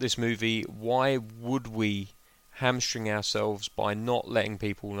 we've got this movie, why would we hamstring ourselves by not letting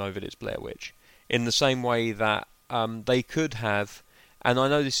people know that it's Blair Witch? In the same way that they could have, and I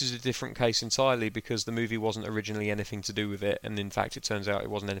know this is a different case entirely because the movie wasn't originally anything to do with it, and in fact it turns out it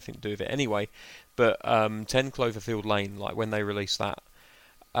wasn't anything to do with it anyway, but 10 Cloverfield Lane, like when they released that,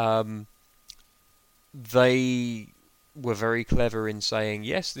 they were very clever in saying,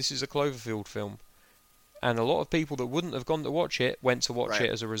 yes, this is a Cloverfield film. And a lot of people that wouldn't have gone to watch it went to watch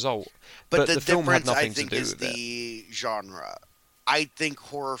it as a result. But the film had difference, nothing I think, to do is with the genre. I think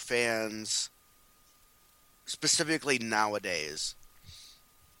horror fans, specifically nowadays,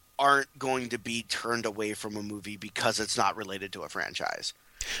 aren't going to be turned away from a movie because it's not related to a franchise.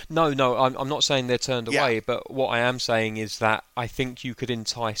 No, I'm not saying they're turned Yeah. away, but what I am saying is that I think you could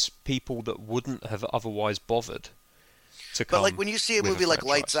entice people that wouldn't have otherwise bothered to come. But like when you see a with movie like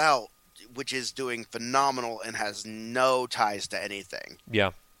franchise. Lights Out, which is doing phenomenal and has no ties to anything,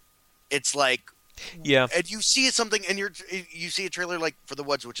 Yeah, it's like, yeah, and you see something, and you see a trailer like For the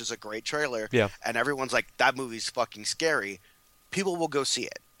Woods, which is a great trailer, yeah. and everyone's like, that movie's fucking scary. People will go see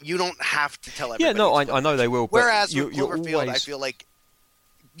it. You don't have to tell everybody. Yeah, no, it's I know they will. But Whereas you, with you're Cloverfield, I always... feel like,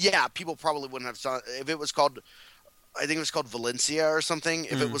 yeah, people probably wouldn't have saw if it was called. I think it was called Valencia or something.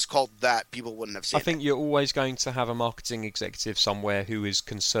 If it was called that, people wouldn't have seen I think it. you're always going to have a marketing executive somewhere who is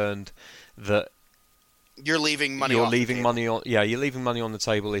concerned that You're leaving money. you're off the leaving table. money on. Yeah, you're leaving money on the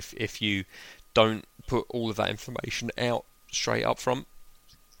table if you don't put all of that information out straight up front.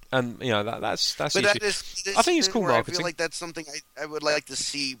 And that's But the that issue. is I think it's cool where marketing. I feel like that's something I would like to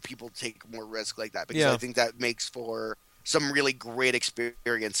see people take more risk like that, because Yeah. I think that makes for some really great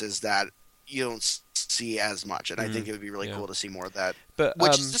experiences that you don't see as much, and I think it would be really yeah. cool to see more of that. But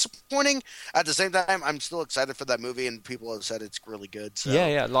Which is disappointing. At the same time, I'm still excited for that movie, and people have said it's really good. So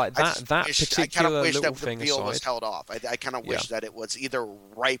yeah, like I that just that wish- I kind particular of wish little that the thing deal was aside. held off. I kind of wish Yeah. that it was either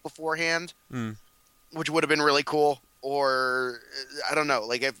right beforehand, Mm. which would have been really cool, or I don't know.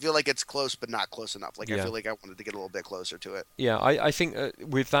 Like I feel like it's close, but not close enough. Like I Yeah. feel like I wanted to get a little bit closer to it. Yeah, I think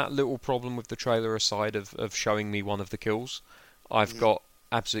with that little problem with the trailer aside of showing me one of the kills, I've got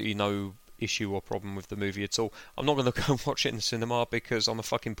absolutely no issue or problem with the movie at all. I'm not going to go and watch it in the cinema because I'm a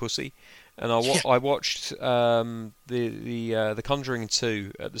fucking pussy, and I watched the Conjuring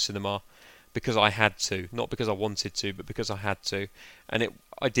 2 at the cinema because I had to, not because I wanted to, but because I had to, and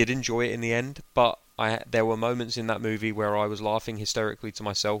I did enjoy it in the end, but there were moments in that movie where I was laughing hysterically to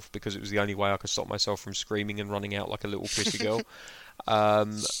myself because it was the only way I could stop myself from screaming and running out like a little pissy girl.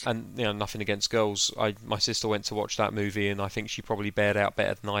 And nothing against girls. My sister went to watch that movie, and I think she probably bared out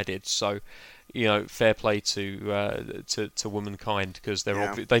better than I did. So, fair play to womankind, because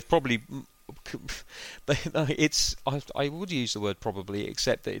they've probably. I would use the word probably,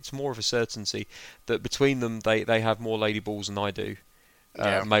 except that it's more of a certainty that between them they have more lady balls than I do,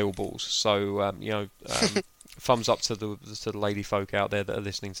 male balls. So thumbs up to the lady folk out there that are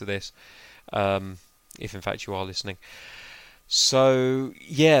listening to this, if in fact you are listening. So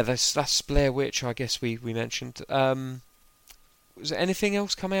yeah, that's Blair Witch. I guess we mentioned. Was there anything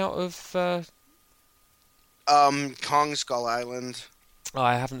else come out of? Kong Skull Island.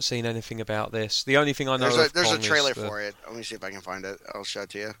 I haven't seen anything about this. The only thing I know There's of a Kong trailer is for it. Let me see if I can find it. I'll show it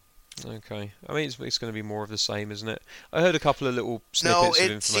to you. Okay, I mean it's going to be more of the same, isn't it? I heard a couple of little No, snippets of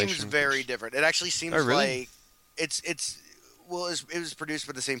it information. seems very different. It actually seems Oh, really? like it was produced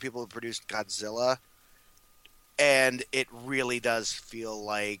by the same people who produced Godzilla, and it really does feel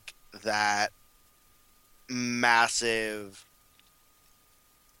like that massive.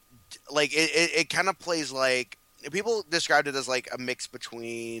 Like it kind of plays like people described it as like a mix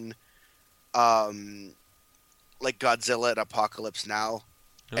between, like Godzilla and Apocalypse Now.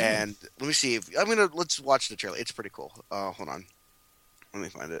 Oh. And let me see if let's watch the trailer. It's pretty cool. Hold on, let me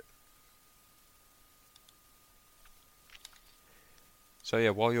find it. So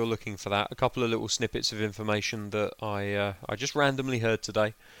yeah, while you're looking for that, a couple of little snippets of information that I just randomly heard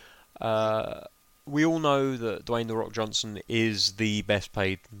today. We all know that Dwayne "The Rock" Johnson is the best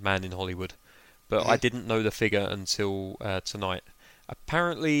paid man in Hollywood, but I didn't know the figure until tonight.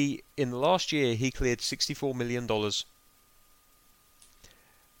 Apparently, in the last year, he cleared $64 million.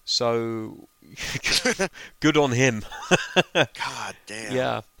 So, good on him. God damn.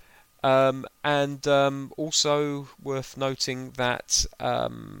 Yeah. And also worth noting that I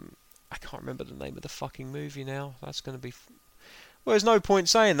can't remember the name of the fucking movie now. That's going to be... Well, there's no point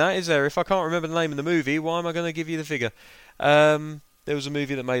saying that, is there? If I can't remember the name of the movie, why am I going to give you the figure? There was a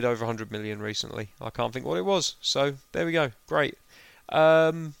movie that made over 100 million recently. I can't think what it was. So, there we go. Great. Is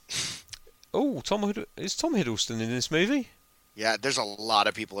Tom Hiddleston in this movie? Yeah, there's a lot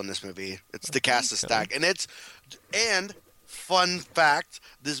of people in this movie. It's the cast is stacked, and fun fact,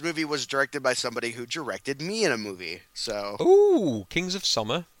 this movie was directed by somebody who directed me in a movie. So, Ooh, Kings of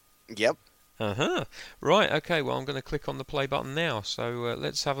Summer. yep. Uh-huh. Right, okay, well, I'm going to click on the play button now. So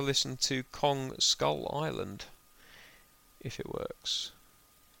let's have a listen to Kong Skull Island. If it works.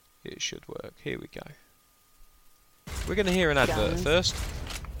 It should work. Here we go. We're going to hear an advert Guns. first.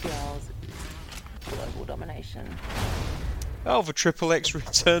 Girls, global domination. Oh, the Triple X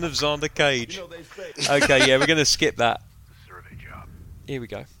Return of Xander Cage. Okay, yeah, we're going to skip that. It's a survey job. Here we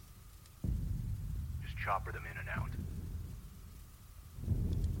go. Just chopper them in and out.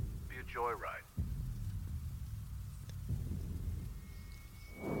 Be a joyride.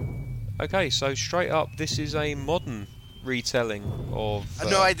 Okay, so straight up, this is a modern retelling of.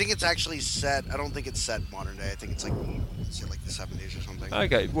 No, I think it's actually set. I don't think it's set modern day. I think it's like set like the 70s or something.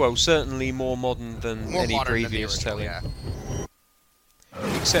 Okay, well, certainly more modern than More any modern than the previous original, telling. yeah.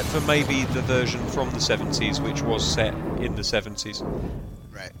 Except for maybe the version from the 70s, which was set in the 70s.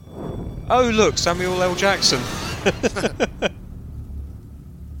 Right. Oh, look, Samuel L. Jackson.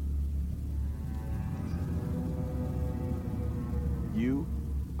 You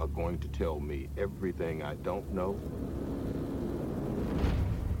are going to tell me everything I don't know,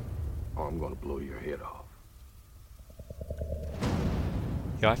 or I'm going to blow your head off.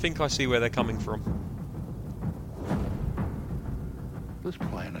 Yeah, I think I see where they're coming from. This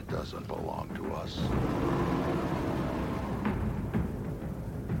planet doesn't belong to us.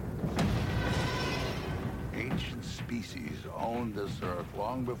 Ancient species owned this earth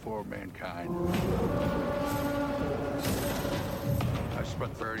long before mankind. I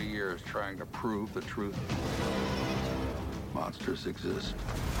spent 30 years trying to prove the truth. Monsters exist.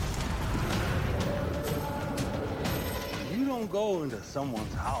 You don't go into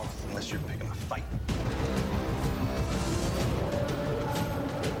someone's house unless you're picking a fight.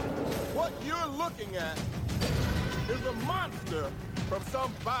 What you're looking at is a monster from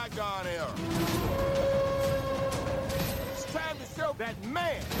some bygone era. It's time to show that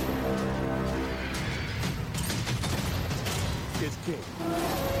man is king.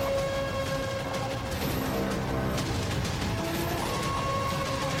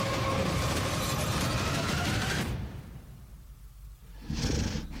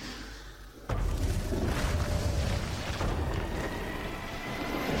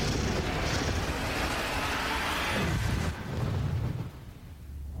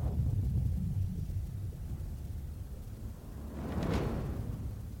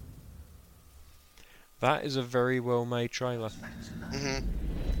 That is a very well made trailer.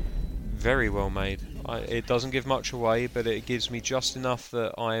 Very well made. It doesn't give much away, but it gives me just enough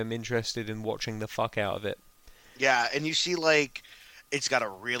that I am interested in watching the fuck out of it. Yeah, and you see, like, it's got a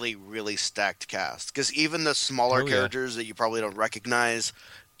really, really stacked cast. Because even the smaller characters that you probably don't recognize,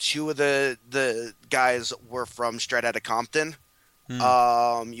 two of the guys were from Straight Outta Compton.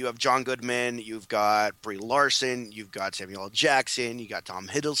 You have John Goodman, you've got Brie Larson, you've got Samuel L. Jackson, you got Tom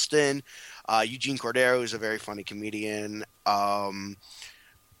Hiddleston, Eugene Cordero is a very funny comedian, and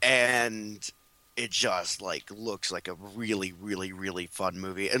it just like looks like a really, really, really fun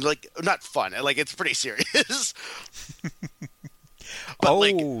movie, and like not fun, like it's pretty serious. But,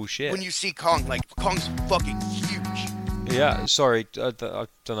 like, shit! When you see Kong, like Kong's fucking huge. Yeah, sorry, I don't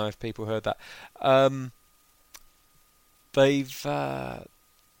know if people heard that. They've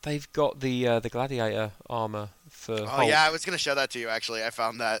got the Gladiator armor for. Oh Hulk. yeah, I was gonna show that to you. Actually, I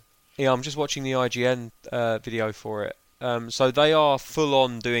found that. Yeah, I'm just watching the IGN video for it. So they are full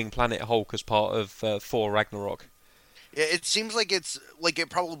on doing Planet Hulk as part of Thor Ragnarok. Yeah, it seems like it's like it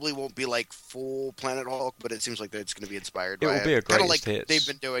probably won't be like full Planet Hulk, but it seems like that it's going to be inspired by it. It will be a kind of greatest like hits. they've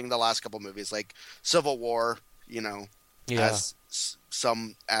been doing the last couple movies, like Civil War. You know, has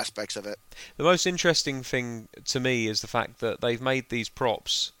some aspects of it. The most interesting thing to me is the fact that they've made these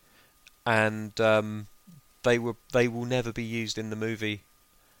props, and they will never be used in the movie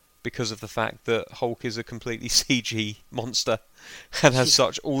because of the fact that Hulk is a completely CG monster and as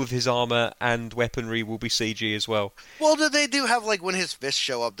such all of his armor and weaponry will be CG as well. Well, they do have like when his fists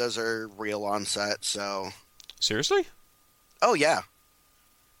show up, those are real on set. So seriously? Oh yeah.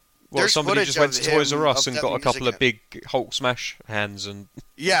 Well, There's somebody just went to Toys R Us and got a couple of it. big Hulk smash hands and.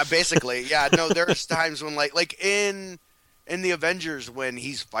 Yeah, basically. Yeah, no, there's times when like in the Avengers when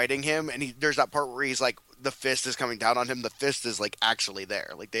he's fighting him and there's that part where he's like the fist is coming down on him. The fist is like actually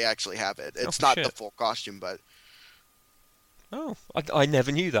there. Like they actually have it. It's not the full costume, but. Oh, I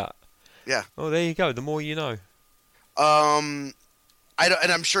never knew that. Yeah. Oh, there you go. The more you know. I don't,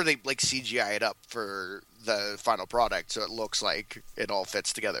 and I'm sure they like CGI it up for the final product, so it looks like it all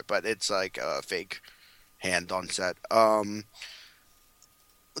fits together. But it's like a fake hand on set.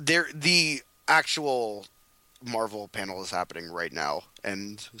 The actual Marvel panel is happening right now,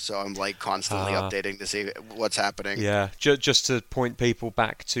 and so I'm like constantly updating to see what's happening. Yeah, just to point people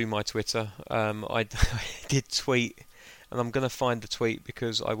back to my Twitter, I did tweet, and I'm going to find the tweet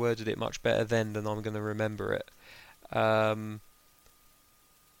because I worded it much better then than I'm going to remember it.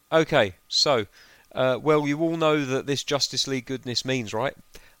 Okay, so, well, you all know that this Justice League goodness means, right?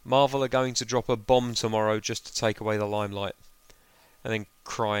 Marvel are going to drop a bomb tomorrow just to take away the limelight. And then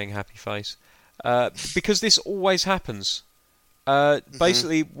crying happy face. Because this always happens.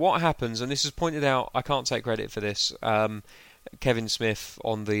 Basically, what happens, and this is pointed out, I can't take credit for this, Kevin Smith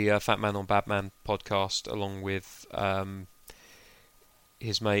on the Fat Man on Batman podcast, along with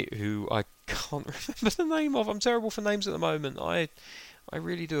his mate, who I can't remember the name of. I'm terrible for names at the moment. I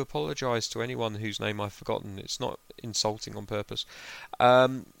really do apologise to anyone whose name I've forgotten. It's not insulting on purpose.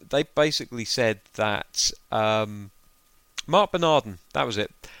 They basically said that Mark Bernardin, that was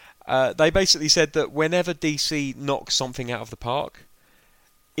it. They basically said that whenever DC knocks something out of the park,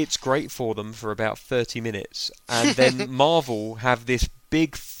 it's great for them for about 30 minutes, and then Marvel have this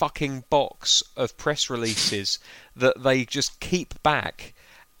big fucking box of press releases that they just keep back,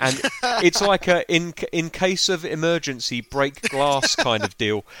 and it's like a in case of emergency break glass kind of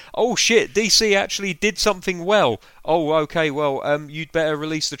deal. Oh shit, DC actually did something well. Oh okay, well you'd better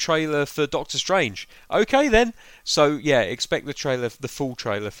release the trailer for Doctor Strange. Okay then. So yeah, expect the full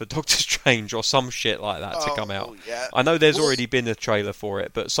trailer for Doctor Strange or some shit like that to come out. Yeah. I know there's already been a trailer for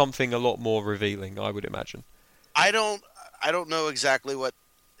it, but something a lot more revealing, I would imagine. I don't know exactly what.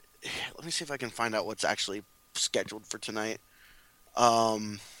 Let me see if I can find out what's actually scheduled for tonight.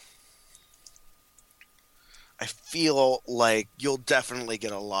 I feel like you'll definitely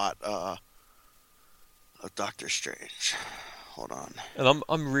get a lot of Doctor Strange. Hold on. And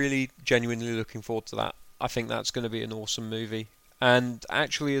I'm really genuinely looking forward to that. I think that's going to be an awesome movie. And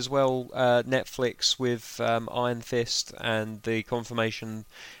actually as well, Netflix with Iron Fist and the confirmation,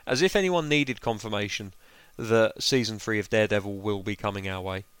 as if anyone needed confirmation, that Season 3 of Daredevil will be coming our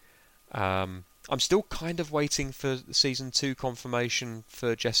way. I'm still kind of waiting for Season 2 confirmation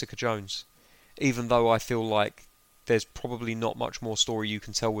for Jessica Jones, even though I feel like there's probably not much more story you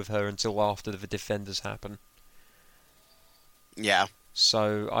can tell with her until after the Defenders happen. Yeah.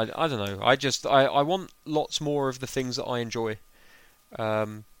 So, I don't know. I want lots more of the things that I enjoy.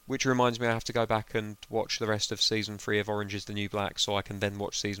 Which reminds me I have to go back and watch the rest of Season 3 of Orange is the New Black so I can then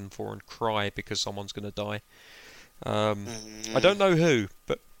watch Season 4 and cry because someone's going to die. I don't know who,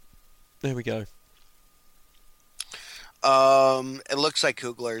 but there we go. It looks like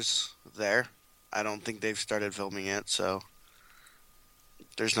Coogler's there. I don't think they've started filming it, so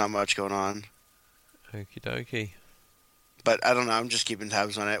there's not much going on. Okie dokie. But I don't know, I'm just keeping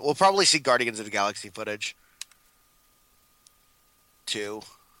tabs on it. We'll probably see Guardians of the Galaxy footage too.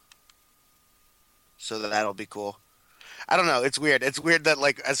 So that'll be cool. I don't know, it's weird. It's weird that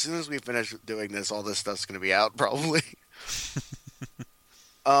like as soon as we finish doing this, all this stuff's gonna be out probably.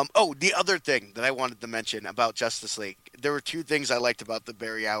 The other thing that I wanted to mention about Justice League, there were two things I liked about the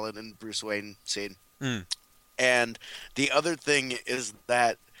Barry Allen and Bruce Wayne scene. And the other thing is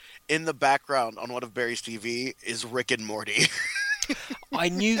that in the background on one of Barry's TV is Rick and Morty. I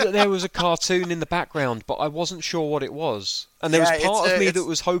knew that there was a cartoon in the background, but I wasn't sure what it was. And there was part of me that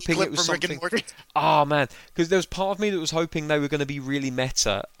was hoping it was something. Ah, man, because there was part of me that was hoping they were going to be really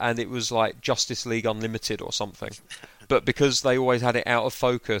meta, and it was like Justice League Unlimited or something. But because they always had it out of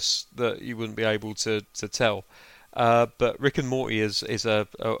focus, that you wouldn't be able to tell. But Rick and Morty is a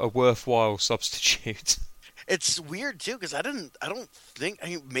worthwhile substitute. It's weird too because I don't think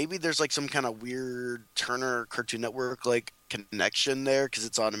maybe there's like some kind of weird Turner Cartoon Network like connection there because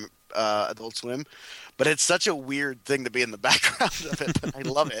it's on Adult Swim, but it's such a weird thing to be in the background of it. But I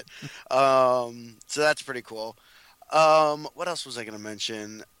love it. So that's pretty cool. What else was I going to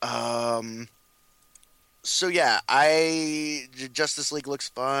mention? So yeah, Justice League looks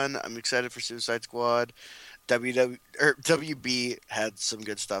fun. I'm excited for Suicide Squad. WB had some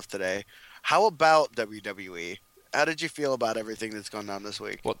good stuff today. How about WWE? How did you feel about everything that's gone down this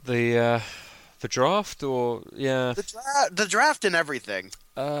week? What, the draft or yeah? The draft and everything.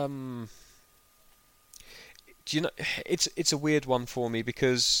 Do you know? It's a weird one for me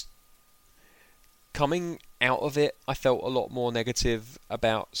because coming out of it, I felt a lot more negative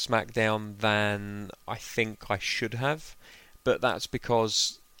about SmackDown than I think I should have, but that's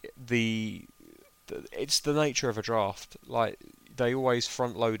because it's the nature of a draft. Like, they always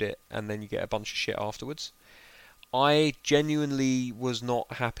front load it and then you get a bunch of shit afterwards. I genuinely was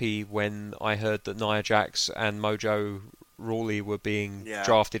not happy when I heard that Nia Jax and Mojo Rawley were being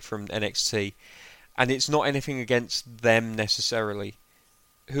drafted from NXT. And it's not anything against them necessarily.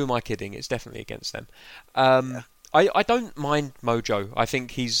 Who am I kidding? It's definitely against them. I don't mind Mojo. I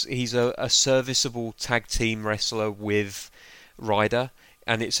think he's a serviceable tag team wrestler with Ryder.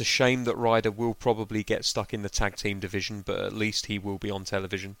 And it's a shame that Ryder will probably get stuck in the tag team division, but at least he will be on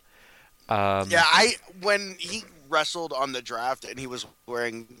television. When he wrestled on the draft and he was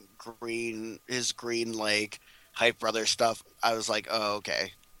wearing his green like Hype Brother stuff, I was like, oh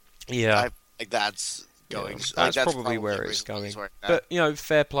okay, yeah, that's going. That's probably where it's going. But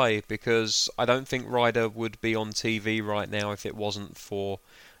fair play, because I don't think Ryder would be on TV right now if it wasn't for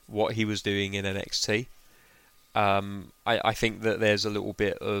what he was doing in NXT. I think that there's a little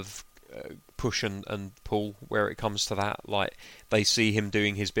bit of push and pull where it comes to that. Like, they see him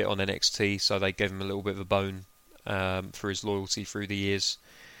doing his bit on NXT, so they gave him a little bit of a bone for his loyalty through the years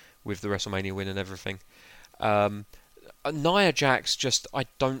with the WrestleMania win and everything. Nia Jax, just, I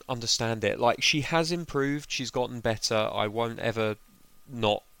don't understand it. Like, she has improved, she's gotten better. I won't ever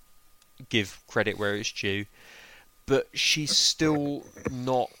not give credit where it's due, but she's still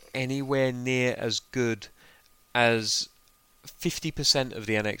not anywhere near as good as 50% of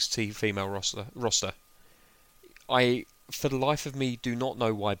the NXT female roster. I, for the life of me, do not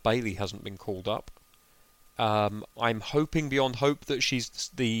know why Bayley hasn't been called up. I'm hoping beyond hope that she's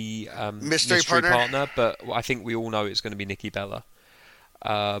the mystery partner, but I think we all know it's going to be Nikki Bella.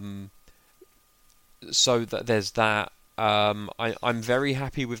 So there's that. I'm very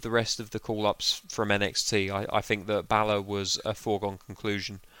happy with the rest of the call-ups from NXT. I think that Balor was a foregone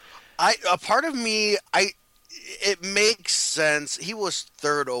conclusion. A part of me, it makes sense. He was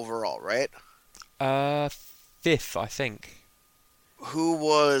 3rd overall, right? 5th, I think. Who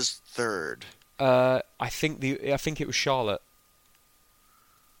was 3rd? I think it was Charlotte.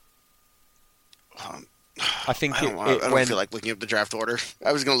 I think I don't feel like looking up the draft order.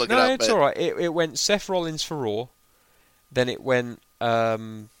 I was going to look it up. No, it's all right. It went Seth Rollins for Raw, then it went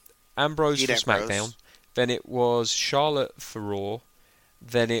Ambrose for SmackDown, then it was Charlotte for Raw,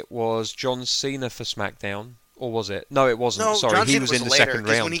 then it was John Cena for SmackDown, or was it? No, it wasn't. No, sorry, John he Cena was in the second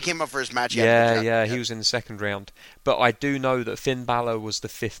round. When he came up for his match, he was in the second round. But I do know that Finn Balor was the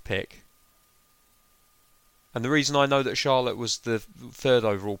 5th pick. And the reason I know that Charlotte was the 3rd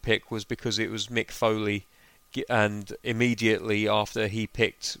overall pick was because it was Mick Foley, and immediately after he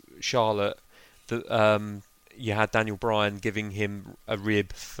picked Charlotte, you had Daniel Bryan giving him a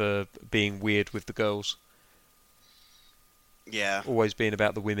rib for being weird with the girls. Yeah. Always being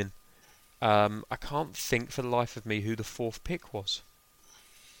about the women. I can't think for the life of me who the 4th pick was.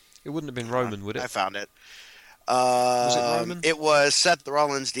 It wouldn't have been Roman, would it? I found it. Was it Roman? It was Seth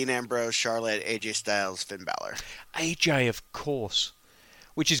Rollins, Dean Ambrose, Charlotte, AJ Styles, Finn Balor. AJ, of course.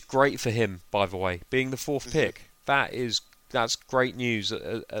 Which is great for him, by the way. Being the 4th pick. That's great news,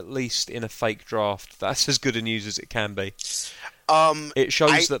 at least in a fake draft. That's as good a news as it can be. It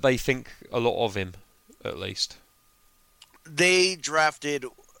shows that they think a lot of him, at least. They drafted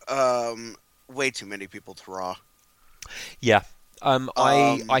way too many people to Raw. Yeah.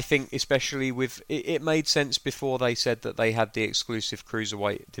 I think especially with... It made sense before they said that they had the exclusive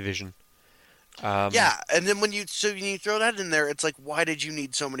Cruiserweight division. Yeah, and then when you throw that in there, it's like, why did you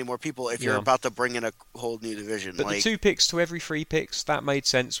need so many more people if you're about to bring in a whole new division? But the 2 picks to every 3 picks, that made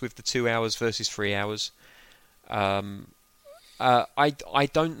sense with the 2 hours versus 3 hours. I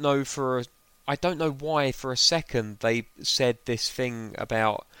don't know why for a second they said this thing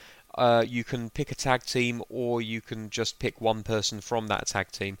about you can pick a tag team or you can just pick one person from that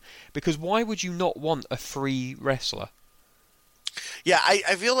tag team. Because why would you not want a free wrestler? Yeah,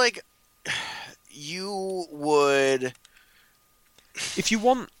 I feel like you would... If you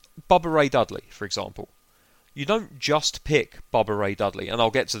want Bubba Ray Dudley, for example, you don't just pick Bubba Ray Dudley, and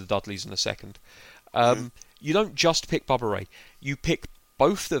I'll get to the Dudleys in a second. You don't just pick Bubba Ray. You pick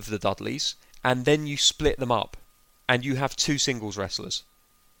both of the Dudleys, and then you split them up, and you have 2 singles wrestlers.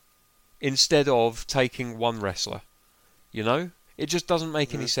 Instead of taking one wrestler. You know? It just doesn't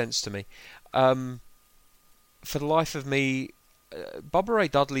make any sense to me. For the life of me, Bubba Ray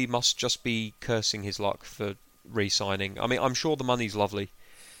Dudley must just be cursing his luck for re-signing. I mean, I'm sure the money's lovely,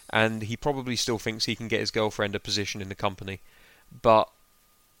 and he probably still thinks he can get his girlfriend a position in the company. But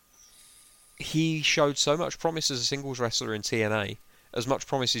he showed so much promise as a singles wrestler in TNA, as much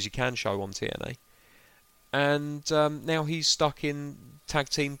promise as you can show on TNA. And now he's stuck in tag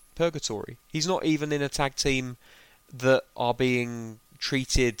team purgatory. He's not even in a tag team that are being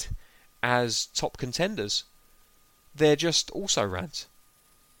treated as top contenders. They're just also rans.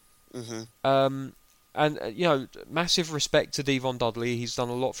 And, massive respect to Devon Dudley. He's done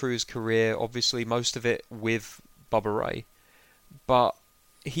a lot through his career, obviously most of it with Bubba Ray. But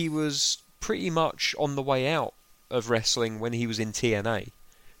he was pretty much on the way out of wrestling when he was in TNA.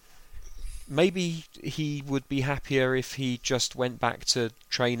 Maybe he would be happier if he just went back to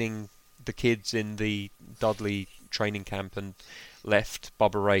training the kids in the Dudley training camp and left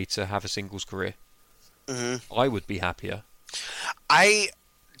Bubba Ray to have a singles career. I would be happier.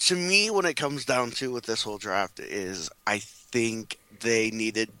 To me, when it comes down to with this whole draft is, I think they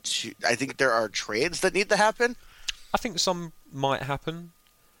needed to... I think there are trades that need to happen. I think some might happen.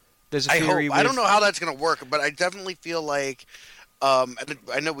 There's a I theory hope. I don't know how that's going to work, but I definitely feel like... and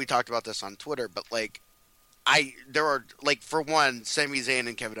I know we talked about this on Twitter, but there are, for one, Sami Zayn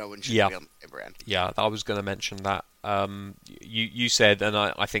and Kevin Owens should be on the brand. Yeah, I was going to mention that. you said, and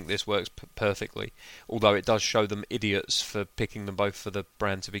I think this works perfectly, although it does show them idiots for picking them both for the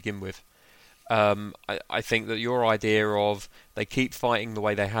brand to begin with. I think that your idea of they keep fighting the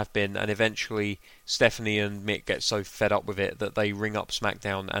way they have been, and eventually Stephanie and Mick get so fed up with it that they ring up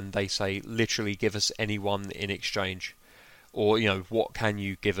SmackDown and they say, literally, give us anyone in exchange. Or, what can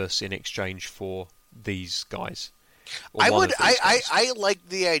you give us in exchange for these guys? I like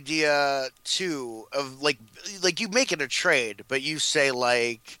the idea too of like you make it a trade, but you say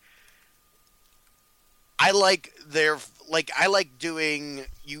like I like doing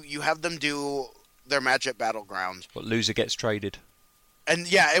you have them do their match at Battleground. But loser gets traded. And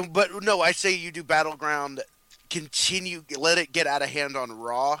but no, I say you do Battleground, continue, let it get out of hand on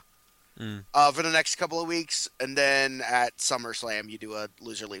Raw for the next couple of weeks, and then at SummerSlam you do a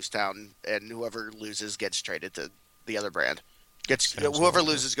loser leaves town, and whoever loses gets traded to the other brand. Whoever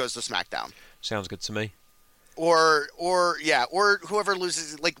loses goes to SmackDown. Sounds good to me. Or whoever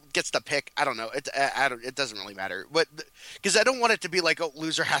loses gets the pick. I don't know. It doesn't really matter. But because I don't want it to be like, oh,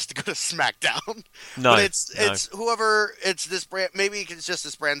 loser has to go to SmackDown. No, but it's whoever. It's this brand. Maybe it's just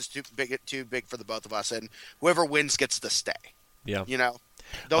this brand's too big for the both of us, and whoever wins gets to stay. Yeah.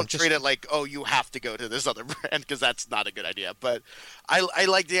 Don't treat it like, oh, you have to go to this other brand, because that's not a good idea. But I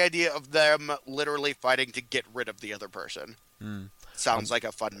like the idea of them literally fighting to get rid of the other person. Sounds like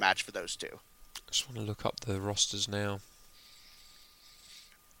a fun match for those two. I just want to look up the rosters now.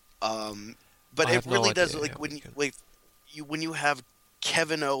 But it really does, when you have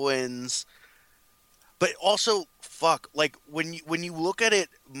Kevin Owens, but also when you look at it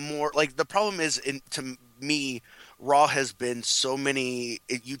more, the problem is, to me, Raw has been so many.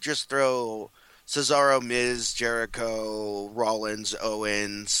 You just throw Cesaro, Miz, Jericho, Rollins,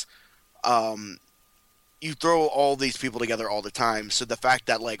 Owens. You throw all these people together all the time. So the fact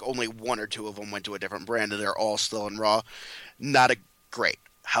that only one or two of them went to a different brand and they're all still in Raw, not great.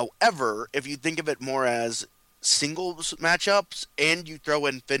 However, if you think of it more as singles matchups and you throw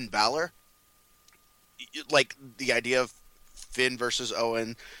in Finn Balor, the idea of Finn versus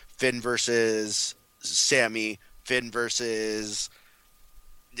Owen, Finn versus Sammy, Finn versus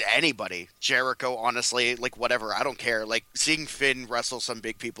anybody, Jericho, honestly, whatever, I don't care. Seeing Finn wrestle some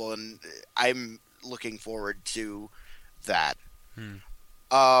big people, and I'm looking forward to that.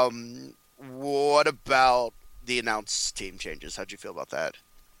 What about the announced team changes? How'd you feel about that?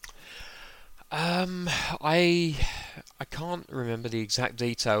 I can't remember the exact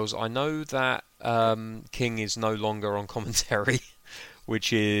details. I know that King is no longer on commentary,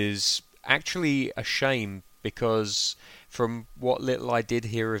 which is actually a shame, because from what little I did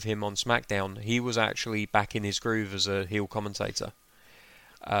hear of him on SmackDown, he was actually back in his groove as a heel commentator.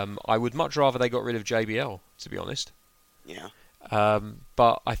 I would much rather they got rid of JBL, to be honest. Yeah.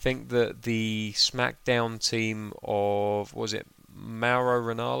 But I think that the SmackDown team of, was it Mauro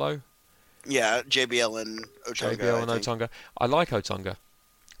Ranallo? Yeah, JBL and Otunga. I like Otunga.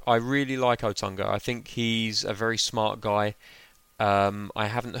 I really like Otunga. I think he's a very smart guy. I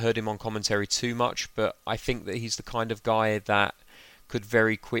haven't heard him on commentary too much, but I think that he's the kind of guy that could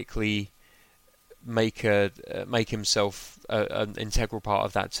very quickly make himself an integral part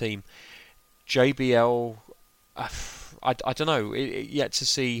of that team. JBL, I don't know. Yet to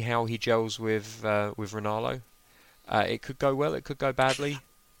see how he gels with Ranallo. It could go well. It could go badly.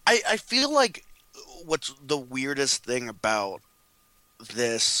 I feel like what's the weirdest thing about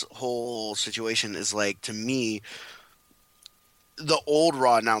this whole situation is, to me, the old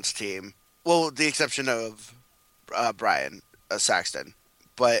Raw announced team, well, with the exception of Brian Saxton,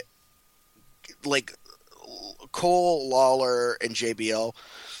 but Cole, Lawler, and JBL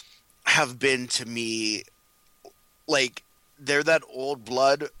have been, to me, they're that old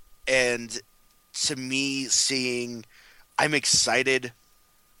blood, and to me, I'm excited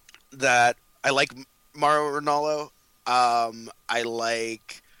that I like Mauro Ranallo. I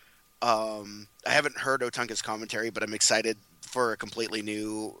haven't heard Otunga's commentary, but I'm excited for a completely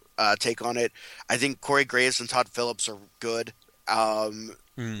new take on it. I think Corey Graves and Todd Phillips are good.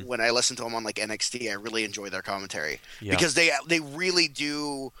 When I listen to them on NXT, I really enjoy their commentary because they really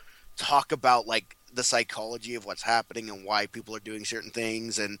do talk about the psychology of what's happening and why people are doing certain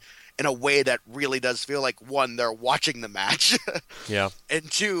things, and in a way that really does feel like, one, they're watching the match, and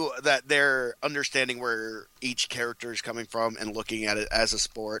two, that they're understanding where each character is coming from and looking at it as a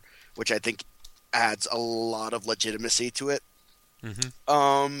sport, which I think adds a lot of legitimacy to it.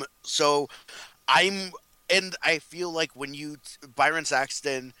 So I feel like when Byron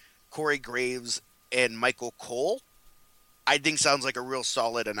Saxton, Corey Graves, and Michael Cole, I think sounds like a real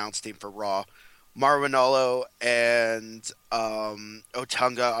solid announced team for Raw. Marinolo and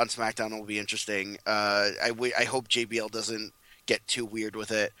Otunga on SmackDown will be interesting. I hope JBL doesn't get too weird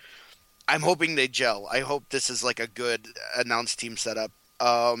with it. I'm hoping they gel. I hope this is like a good announced team setup.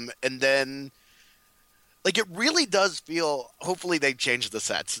 And then, like, it really does feel. Hopefully, they change the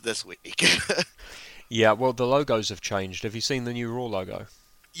sets this week. Yeah, well, the logos have changed. Have you seen the new Raw logo?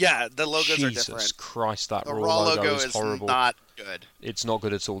 Yeah, the logos are Jesus different. Christ, that The Raw logo is is horrible. not good. It's not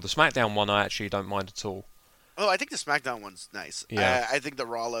good at all. The SmackDown one I actually don't mind at all. Oh, I think the SmackDown one's nice. Yeah. I think the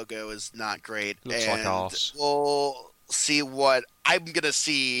Raw logo is not great. Looks like and arse. We'll see what I'm gonna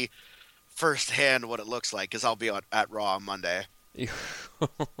see firsthand what it looks like because I'll be at Raw on Monday. Do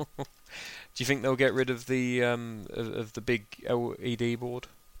you think they'll get rid of the big LED board?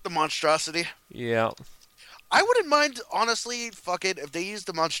 The monstrosity. Yeah. I wouldn't mind, honestly. Fuck it, if they use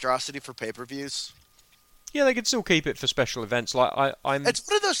the monstrosity for pay-per-views. Yeah, they can still keep it for special events. Like I'm. It's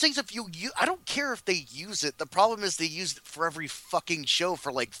one of those things. I don't care if they use it. The problem is they used it for every fucking show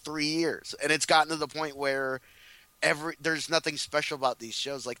for like 3 years, and it's gotten to the point where there's nothing special about these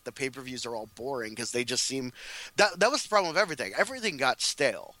shows. Like the pay-per-views are all boring because they just seem that was the problem with everything. Everything got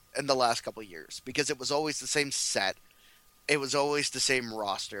stale in the last couple of years because it was always the same set. It was always the same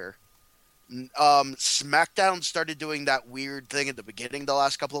roster. SmackDown started doing that weird thing at the beginning the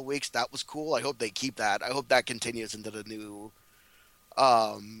last couple of weeks. That was cool. I hope they keep that. I hope that continues into the new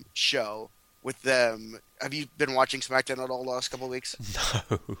show with them. Have you been watching SmackDown at all the last couple of weeks?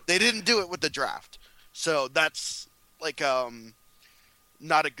 No. They didn't do it with the draft. So that's like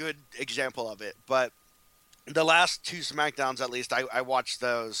not a good example of it. But the last 2 SmackDowns, at least, I watched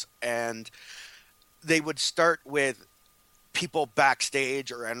those, and they would start with people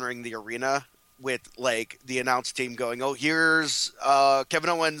backstage or entering the arena with like the announce team going, oh, here's Kevin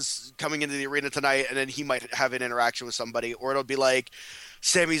Owens coming into the arena tonight, and then he might have an interaction with somebody, or it'll be like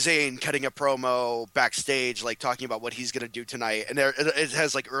Sami Zayn cutting a promo backstage, like talking about what he's going to do tonight, and it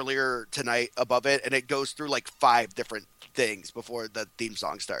has like earlier tonight above it, and it goes through like 5 different things before the theme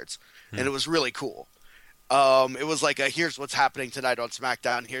song starts, and it was really cool. It was like here's what's happening tonight on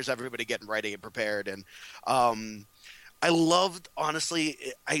SmackDown, here's everybody getting ready and prepared, and I love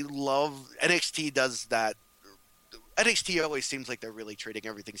NXT does that. NXT always seems like they're really treating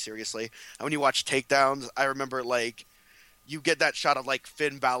everything seriously. And when you watch takedowns, I remember like you get that shot of like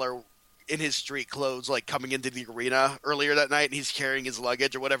Finn Balor in his street clothes, like coming into the arena earlier that night, and he's carrying his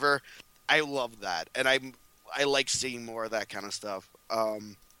luggage or whatever. I love that, and I like seeing more of that kind of stuff.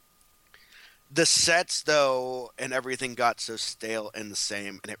 The sets, though, and everything got so stale and the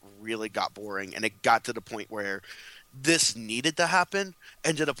same, and it really got boring, and it got to the point where this needed to happen,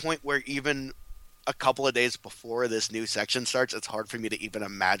 and to the point where even a couple of days before this new section starts, it's hard for me to even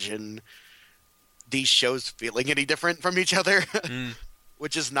imagine these shows feeling any different from each other,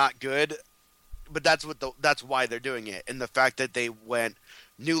 which is not good. But that's why they're doing it, and the fact that they went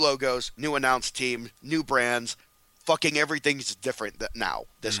new logos, new announce team, new brands, fucking everything's different now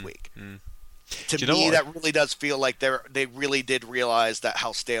this week. To me, that really does feel like they really did realize that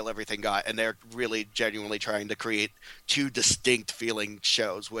how stale everything got, and they're really genuinely trying to create 2 distinct feeling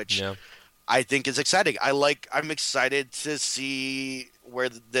shows, which I think is exciting. I'm excited to see where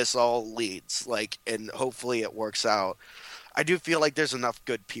this all leads, and hopefully it works out. I do feel like there's enough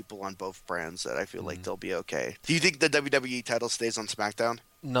good people on both brands that I feel like they'll be okay. Do you think the WWE title stays on SmackDown?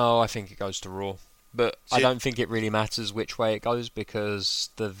 No, I think it goes to Raw. But I don't think it really matters which way it goes,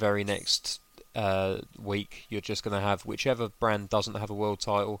 because the very next week you're just going to have whichever brand doesn't have a world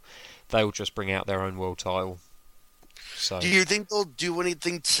title, they'll just bring out their own world title. So do you think they'll do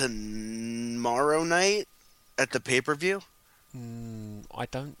anything tomorrow night at the pay-per-view? I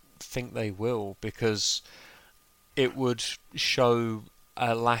don't think they will, because it would show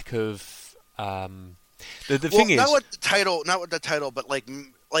a lack of the thing is not with the title, but like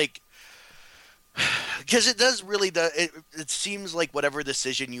because it does really it seems like whatever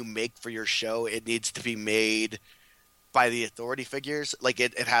decision you make for your show, it needs to be made by the authority figures. Like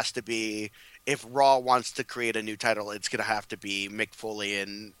it has to be, if Raw wants to create a new title, it's going to have to be Mick Foley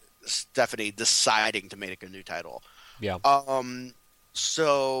and Stephanie deciding to make a new title. Yeah.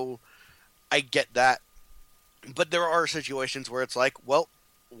 So I get that, but there are situations where it's like, well,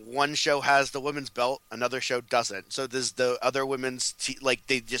 one show has the women's belt, another show doesn't. So does the other women's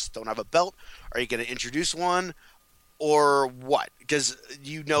they just don't have a belt? Are you going to introduce one, or what? Because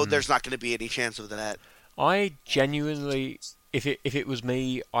there's not going to be any chance of that. I genuinely, if it was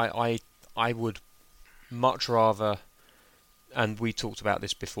me, I would much rather, and we talked about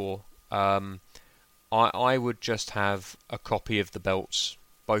this before, I would just have a copy of the belts,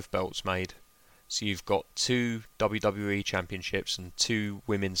 both belts made, So you've got 2 WWE championships and 2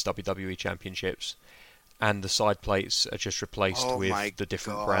 women's WWE championships, and the side plates are just replaced with the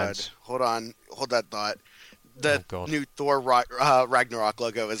different brands. Hold that thought. The God. new Thor Ragnarok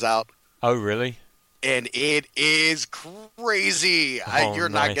logo is out, Oh, really? and it is crazy. You're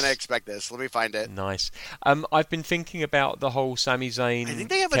not nice. going to expect this. Let me find it. Nice. I've been thinking about the whole Sami Zayn, I think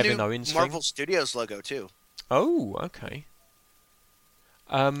they have Kevin a new Owens Marvel thing. Studios logo too. Oh, okay.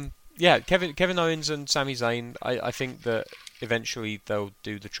 Yeah, Kevin Owens and Sami Zayn. I think that eventually they'll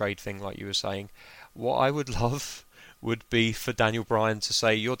do the trade thing, like you were saying. What I would love would be for Daniel Bryan to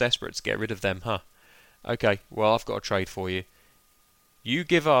say, "You're desperate to get rid of them, huh? Okay, well, I've got a trade for you. You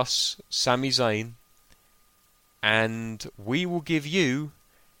give us Sami Zayn, and we will give you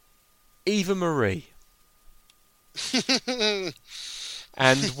Eva Marie."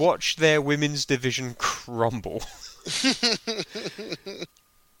 And watch their women's division crumble.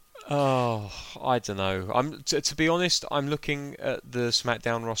 Oh, I don't know. To be honest, I'm looking at the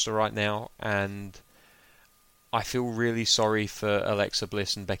SmackDown roster right now, and I feel really sorry for Alexa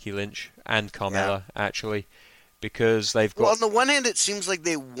Bliss and Becky Lynch and Carmella, actually, because they've got... Well, on the one hand, it seems like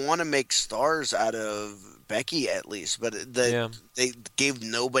they want to make stars out of Becky, at least, but they gave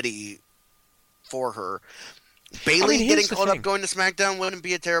nobody for her. Bayley getting called up going to SmackDown wouldn't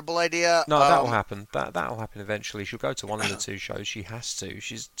be a terrible idea. No, that'll happen. That'll happen eventually. She'll go to one of the 2 shows. She has to.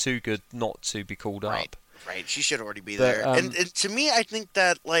 She's too good not to be called up. Right. She should already be there. And to me, I think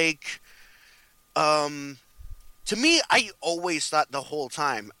that, to me, I always thought the whole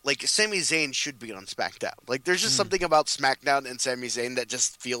time, Sami Zayn should be on SmackDown. There's just something about SmackDown and Sami Zayn that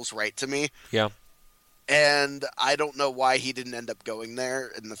just feels right to me. Yeah. And I don't know why he didn't end up going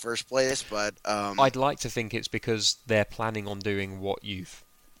there in the first place, but... I'd like to think it's because they're planning on doing what you've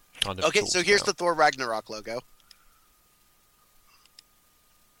kind of Okay, so here's the Thor Ragnarok logo.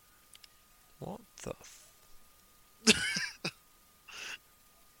 What the...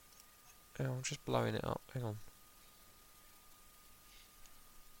 I'm just blowing it up. Hang on.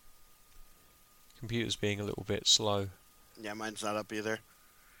 Computer's being a little bit slow. Yeah, mine's not up either.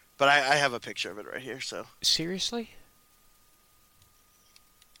 But I have a picture of it right here, so... Seriously?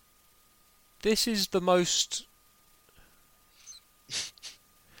 This is the most...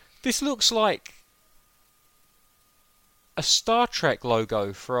 This looks like a Star Trek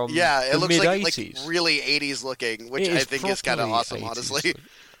logo from it the looks mid-80s. like really 80s looking, which I think is kind of awesome, 80s. honestly.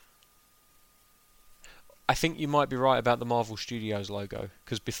 I think you might be right about the Marvel Studios logo,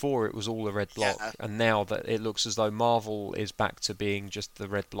 because before it was all a red block, and now that it looks as though Marvel is back to being just the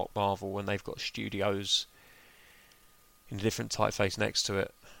red block Marvel, and they've got studios in a different typeface next to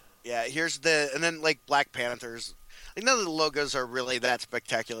it. Yeah, and then Black Panthers. None of the logos are really that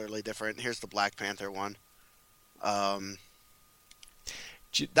spectacularly different. Here's the Black Panther one. That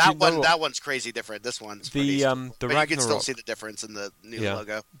one's crazy different. This one's the but Ragnarok. You can still see the difference in the new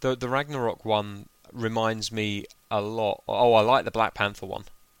logo. The Ragnarok one reminds me a lot. Oh, I like the Black Panther one.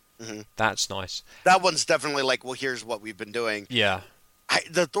 Mm-hmm. That's nice. That one's definitely well, here's what we've been doing. Yeah.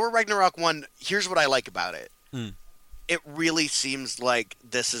 The Thor Ragnarok one, here's what I like about it. Mm. It really seems like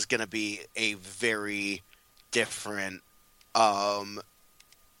this is going to be a very different... the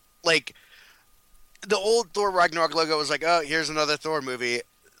old Thor Ragnarok logo was oh, here's another Thor movie.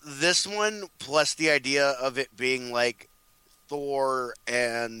 This one, plus the idea of it being Thor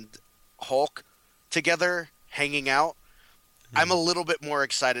and Hulk together hanging out, I'm a little bit more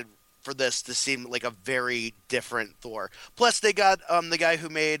excited for this to seem like a very different Thor. Plus, they got the guy who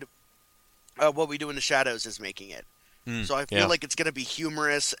made What We Do in the Shadows is making it. So I feel like it's going to be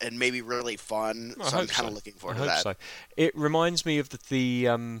humorous and maybe really fun. So I'm kind of looking forward to that. So. It reminds me of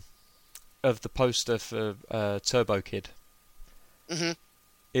the poster for Turbo Kid. Mm-hmm.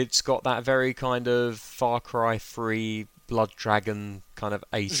 It's got that very kind of Far Cry 3 Blood Dragon kind of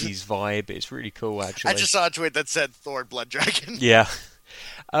 80s vibe. It's really cool, actually. I just saw a tweet that said Thor Blood Dragon. Yeah.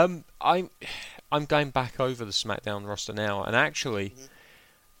 I'm going back over the SmackDown roster now, and actually,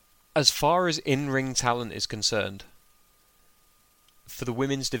 as far as in-ring talent is concerned, for the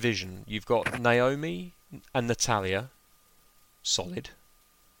women's division, you've got Naomi and Natalya, solid.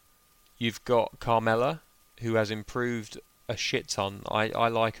 You've got Carmella, who has improved a shit ton. I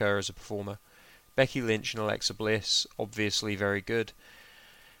like her as a performer. Becky Lynch and Alexa Bliss, obviously very good.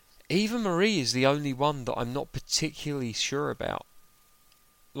 Eva Marie is the only one that I'm not particularly sure about.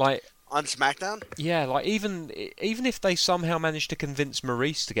 On SmackDown? Yeah, even if they somehow managed to convince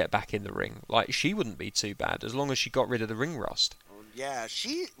Maurice to get back in the ring, she wouldn't be too bad as long as she got rid of the ring rust. Yeah,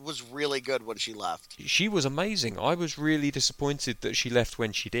 she was really good when she left. She was amazing. I was really disappointed that she left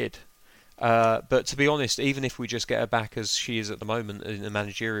when she did. But to be honest, even if we just get her back as she is at the moment in a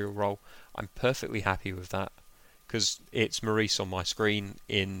managerial role, I'm perfectly happy with that. Because it's Maurice on my screen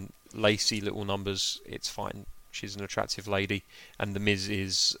in lacy little numbers. It's fine. She's an attractive lady, and The Miz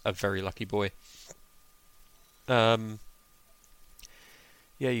is a very lucky boy. Yeah,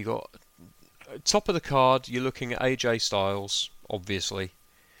 you got top of the card. You're looking at AJ Styles, obviously,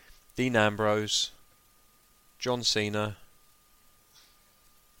 Dean Ambrose, John Cena,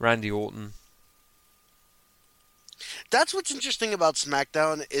 Randy Orton. That's what's interesting about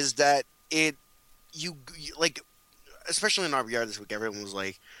SmackDown is that you like, especially in RBR this week, everyone was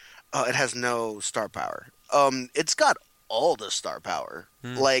like, "Oh, it has no star power." It's got all the star power.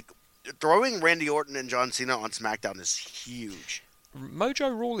 Like, throwing Randy Orton and John Cena on SmackDown is huge.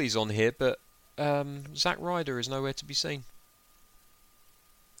 Mojo Rawley's on here, but Zack Ryder is nowhere to be seen.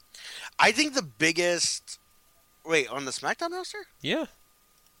 I think the biggest... Wait, on the SmackDown roster? Yeah.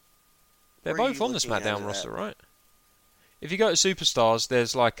 They're Where are both you on the looking at SmackDown it roster, at? right? If you go to Superstars,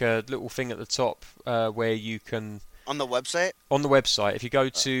 there's like a little thing at the top where you can... On the website? On the website. If you go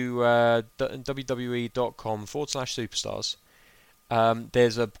to wwe.com/superstars,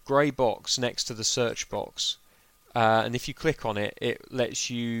 there's a grey box next to the search box. And if you click on it, it lets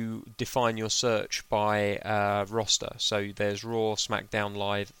you define your search by roster. So there's Raw, SmackDown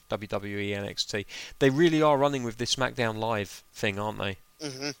Live, WWE, NXT. They really are running with this SmackDown Live thing, aren't they?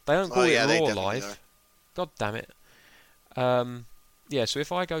 Mm-hmm. They don't call it they Raw definitely Live. are. God damn it. Yeah, so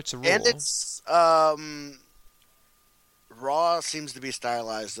if I go to Raw... And it's... Raw seems to be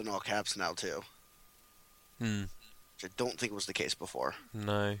stylized in all caps now, too. Which I don't think was the case before.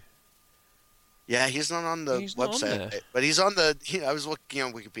 No. Yeah, he's not on the He's not on website. there. But he's on the... I was looking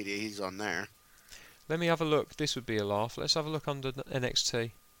on Wikipedia. He's on there. Let me have a look. This would be a laugh. Let's have a look under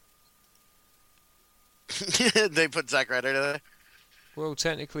NXT. They put Zack Ryder there. Well,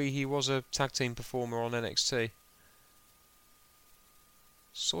 technically, he was a tag team performer on NXT.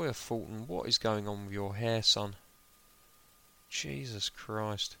 Sawyer Fulton, what is going on with your hair, son? Jesus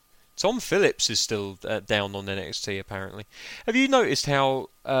Christ. Tom Phillips is still down on NXT, apparently. Have you noticed how...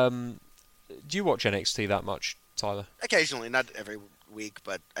 do you watch NXT that much, Tyler? Occasionally, not every week,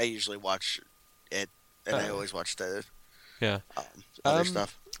 but I usually watch it, and I always watch the other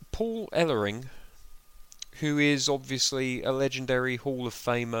stuff. Paul Ellering, who is obviously a legendary Hall of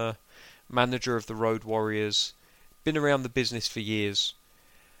Famer, manager of the Road Warriors, been around the business for years.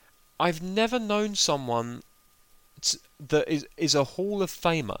 I've never known someone that is a Hall of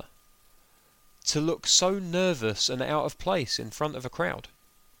Famer to look so nervous and out of place in front of a crowd.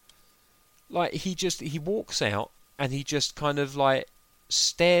 Like, he walks out and he just kind of like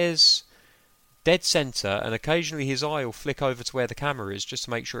stares dead centre, and occasionally his eye will flick over to where the camera is just to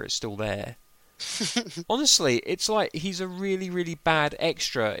make sure it's still there. Honestly, it's like he's a really, really bad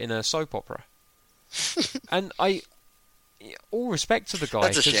extra in a soap opera. And all respect to the guy,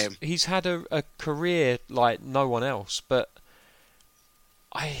 That's a shame. he's had a career like no one else, but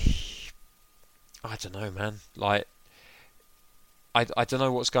I don't know, man. Like, I don't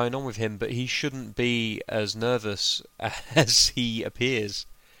know what's going on with him, but he shouldn't be as nervous as he appears.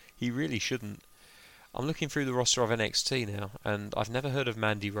 He really shouldn't. I'm looking through the roster of NXT now, and I've never heard of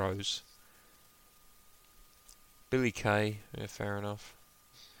Mandy Rose. Billy Kay, yeah, fair enough.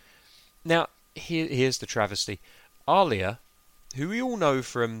 Now, here's the travesty. Alia, who we all know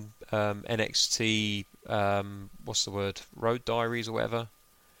from NXT, what's the word, Road Diaries or whatever,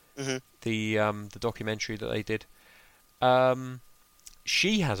 the documentary that they did.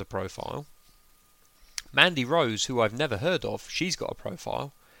 She has a profile. Mandy Rose, who I've never heard of, she's got a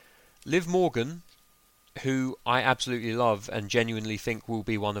profile. Liv Morgan, who I absolutely love and genuinely think will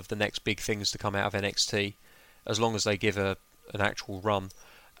be one of the next big things to come out of NXT, as long as they give her an actual run.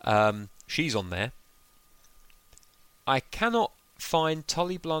 She's on there. I cannot find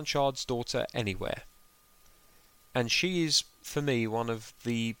Tully Blanchard's daughter anywhere. And she is, for me, one of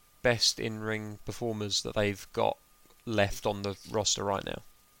the best in-ring performers that they've got left on the roster right now.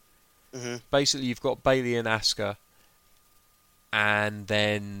 Basically, you've got Bayley and Asuka, and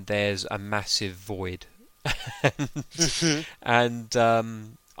then there's a massive void. And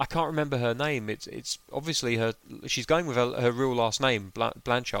I can't remember her name. It's obviously her. She's going with her real last name,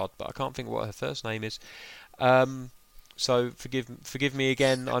 Blanchard, but I can't think what her first name is. So forgive me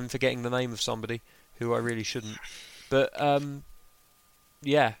again. I'm forgetting the name of somebody who I really shouldn't. But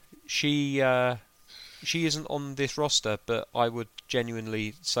yeah, she isn't on this roster, but I would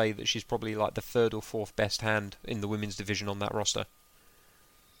genuinely say that she's probably like the third or fourth best hand in the women's division on that roster.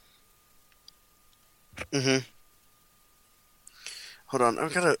 Hold on, I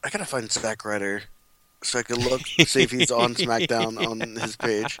gotta find Zack Ryder so I can look, see if he's on SmackDown on his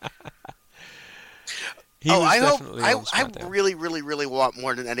page. He was I hope definitely I on SmackDown. really, really, really want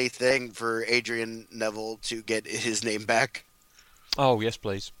more than anything for Adrian Neville to get his name back. Oh, yes,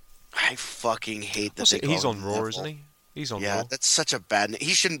 please. I fucking hate that What's they it? call He's him on Raw, Neville. isn't he? He's on Yeah, Raw. that's such a bad.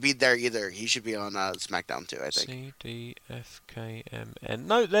 He shouldn't be there either. He should be on SmackDown too. I think. CDFKMN.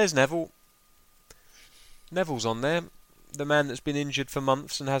 No, there's Neville. Neville's on there. The man that's been injured for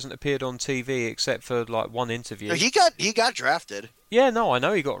months and hasn't appeared on TV except for like one interview. No, he got drafted. Yeah, no, I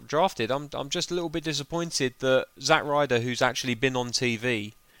know he got drafted. I'm just a little bit disappointed that Zack Ryder, who's actually been on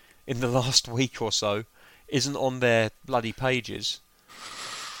TV in the last week or so, isn't on their bloody pages.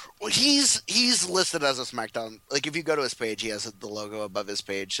 Well, he's listed as a SmackDown. Like if you go to his page, he has the logo above his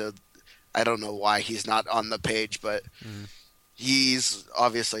page. So I don't know why he's not on the page, but he's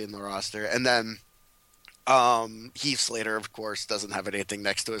obviously in the roster. And then Heath Slater, of course, doesn't have anything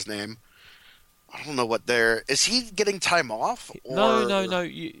next to his name. I don't know what is he getting time off? Or... No.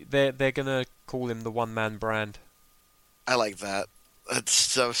 They're gonna call him the one man brand. I like that. That's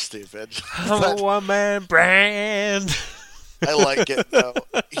so stupid. I'm a one man brand. I like it though.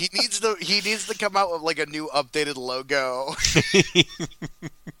 He needs to come out with like a new updated logo.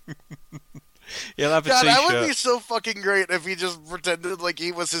 He'll have a God, t-shirt. that would be so fucking great if he just pretended like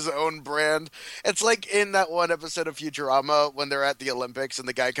he was his own brand. It's like in that one episode of Futurama when they're at the Olympics and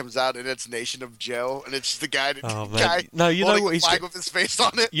the guy comes out and it's Nation of Joe and it's just the guy. Oh, man. No, you know holding what a he's flag with his face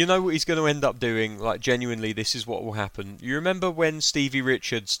on it. You know what he's going to end up doing? Like, genuinely, this is what will happen. You remember when Stevie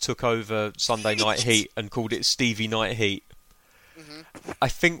Richards took over Sunday Night Heat and called it Stevie Night Heat? I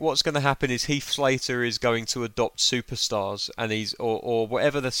think what's going to happen is Heath Slater is going to adopt Superstars, and or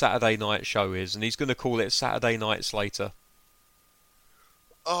whatever the Saturday night show is, and he's going to call it Saturday Night Slater.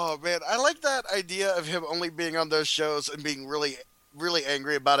 Oh man, I like that idea of him only being on those shows and being really, really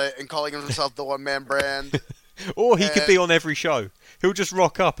angry about it and calling himself the one man brand. Or he could be on every show. He'll just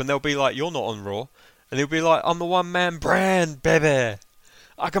rock up, and they'll be like, "You're not on Raw," and he'll be like, "I'm the one man brand, baby.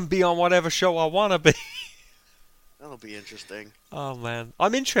 I can be on whatever show I want to be." That'll be interesting. Oh man,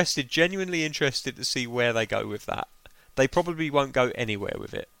 I'm genuinely interested to see where they go with that. They probably won't go anywhere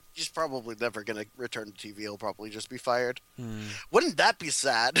with it. He's probably never going to return to TV. He'll probably just be fired. Wouldn't that be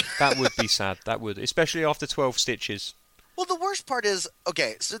sad? That would be sad. That would, especially after 12 stitches. Well, the worst part is,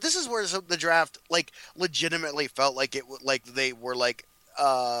 okay, so this is where the draft, like, legitimately felt like it, like they were like,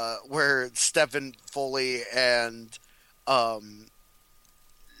 where Stephen Foley and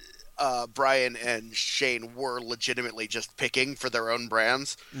Brian and Shane were legitimately just picking for their own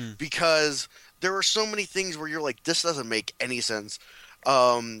brands because there were so many things where you're like, this doesn't make any sense.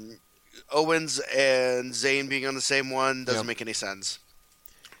 Owens and Zayn being on the same one doesn't make any sense.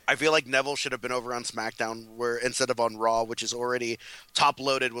 I feel like Neville should have been over on SmackDown instead of on Raw, which is already top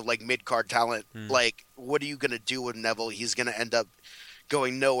loaded with like mid-card talent. Like, what are you going to do with Neville? He's going to end up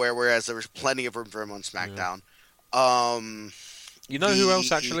going nowhere, whereas there was plenty of room for him on SmackDown. You know who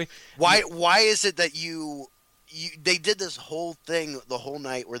else actually? Why is it that they did this whole thing the whole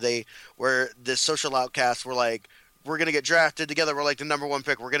night where the Social Outcasts were like, we're gonna get drafted together, we're like the number one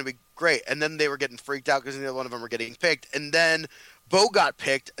pick, we're gonna be great, and then they were getting freaked out because neither one of them were getting picked, and then Bo got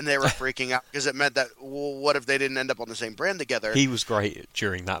picked and they were freaking out because it meant that, well, what if they didn't end up on the same brand together? He was great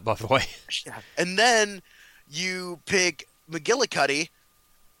during that, by the way. And then you pick McGillicuddy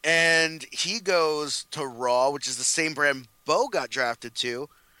and he goes to Raw, which is the same brand Bo got drafted to,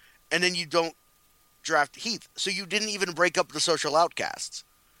 and then you don't draft Heath. So you didn't even break up the Social Outcasts.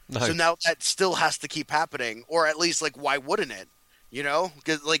 No. So now that still has to keep happening, or at least, like, why wouldn't it? You know?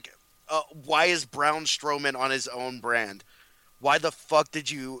 Because, like, why is Braun Strowman on his own brand? Why the fuck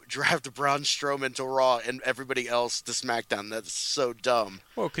did you draft Braun Strowman to Raw and everybody else to SmackDown? That's so dumb.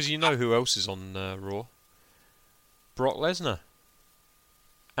 Well, because you know who else is on Raw? Brock Lesnar.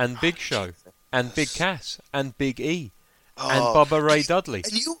 And Big Show. And Big Cass. And Big E. And Bubba Ray Dudley.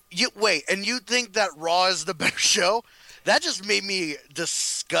 And you think that Raw is the better show? That just made me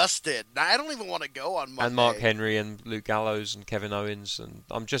disgusted. I don't even want to go on Monday. And Mark Henry and Luke Gallows and Kevin Owens, and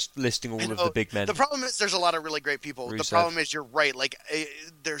I'm just listing all of the big men. The problem is there's a lot of really great people. Rusev. The problem is you're right. Like,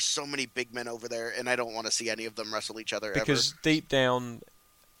 there's so many big men over there, and I don't want to see any of them wrestle each other because ever. Deep down,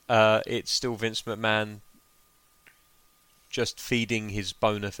 it's still Vince McMahon just feeding his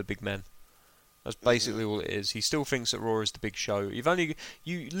boner for big men. That's basically all it is. He still thinks that Raw is the big show.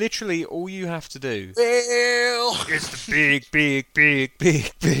 You literally, all you have to do is the big.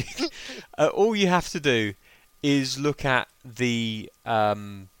 All you have to do is look at the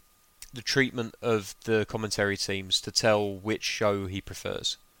treatment of the commentary teams to tell which show he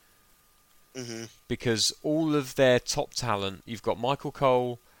prefers. Because all of their top talent, you've got Michael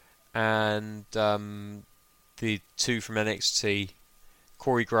Cole and the two from NXT,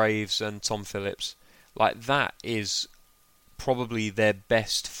 Corey Graves and Tom Phillips. Like, that is probably their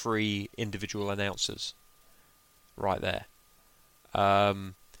best three individual announcers right there.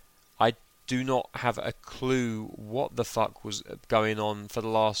 I do not have a clue what the fuck was going on for the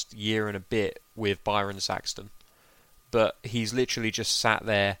last year and a bit with Byron Saxton, but he's literally just sat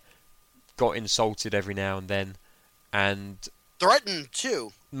there, got insulted every now and then, and threatened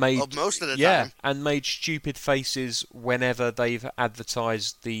too. Most of the time, and made stupid faces whenever they've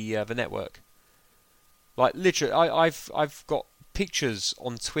advertised the network. Like, literally, I've got pictures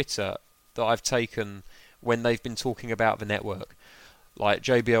on Twitter that I've taken when they've been talking about the network. Like,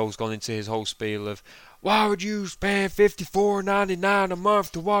 JBL's gone into his whole spiel of, why would you spend $54.99 a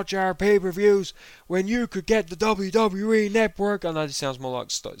month to watch our pay-per-views when you could get the WWE Network? I know this sounds more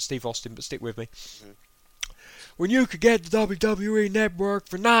like Steve Austin, but stick with me. Mm-hmm. When you could get the WWE Network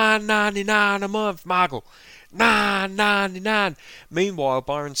for $9.99 a month, Michael. $9.99. Meanwhile,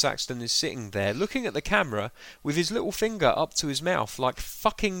 Byron Saxton is sitting there looking at the camera with his little finger up to his mouth like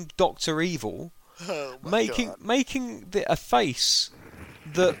fucking Dr. Evil, making a face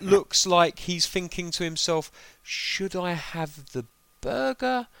that looks like he's thinking to himself, should I have the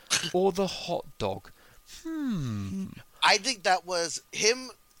burger or the hot dog? I think that was him.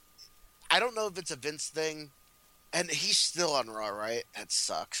 I don't know if it's a Vince thing, and he's still on Raw, right? That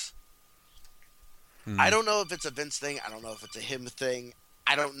sucks. I don't know if it's a Vince thing. I don't know if it's a him thing.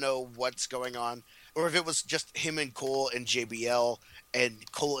 I don't know what's going on. Or if it was just him and Cole and JBL,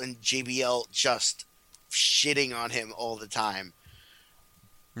 and Cole and JBL just shitting on him all the time.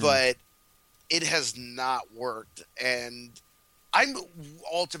 But it has not worked. And I'm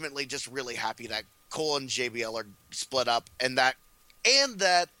ultimately just really happy that Cole and JBL are split up, and that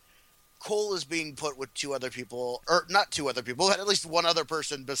Cole is being put with two other people, or not two other people, but at least one other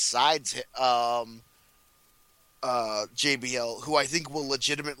person besides JBL, who I think will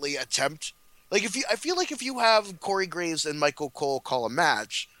legitimately attempt. Like, I feel like if you have Corey Graves and Michael Cole call a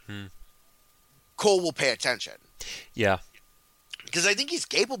match, Cole will pay attention. Yeah. Because I think he's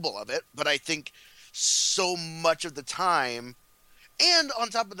capable of it, but I think so much of the time, and on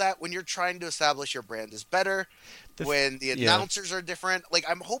top of that, when you're trying to establish your brand is better, when the announcers are different, like,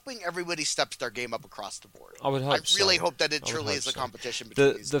 I'm hoping everybody steps their game up across the board. I would hope I really hope that it truly is a competition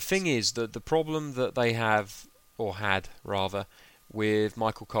between these The thing is that the problem that they have, or had rather, with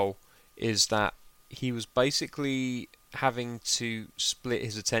Michael Cole is that he was basically having to split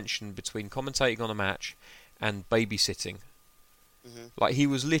his attention between commentating on a match and babysitting. Like, he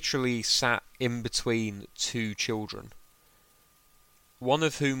was literally sat in between two children, one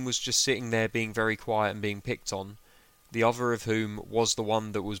of whom was just sitting there being very quiet and being picked on, the other of whom was the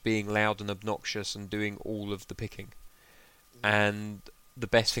one that was being loud and obnoxious and doing all of the picking. And the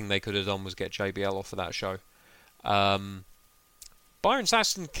best thing they could have done was get JBL off of that show. Byron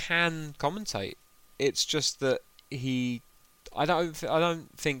Saxton can commentate. It's just that I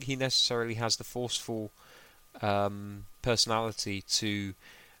don't think he necessarily has the forceful personality to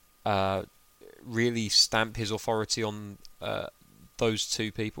really stamp his authority on those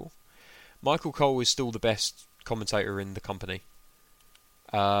two people. Michael Cole is still the best commentator in the company.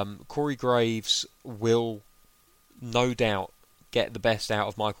 Corey Graves will no doubt get the best out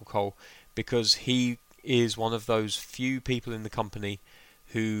of Michael Cole because he is one of those few people in the company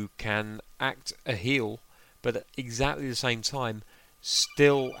who can act a heel, but at exactly the same time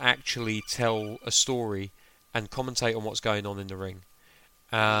still actually tell a story and commentate on what's going on in the ring.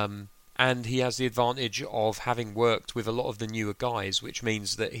 And he has the advantage of having worked with a lot of the newer guys, which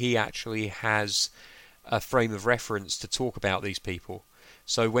means that he actually has a frame of reference to talk about these people.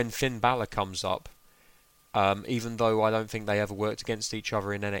 So when Finn Balor comes up, even though I don't think they ever worked against each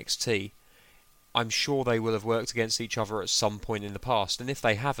other in NXT, I'm sure they will have worked against each other at some point in the past, and if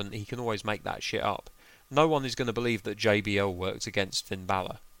they haven't, he can always make that shit up. No one is going to believe that JBL worked against Finn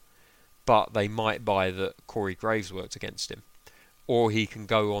Balor, but they might buy that Corey Graves worked against him. Or he can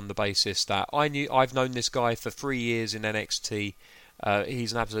go on the basis that I've known this guy for 3 years in NXT,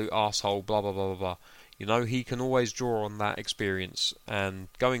 he's an absolute arsehole, blah blah blah blah blah. You know, he can always draw on that experience. And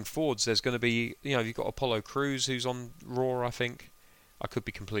going forwards, there's going to be, you've got Apollo Crews who's on Raw, I think. I could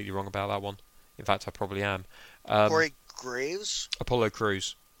be completely wrong about that one. In fact, I probably am. Corey Graves? Apollo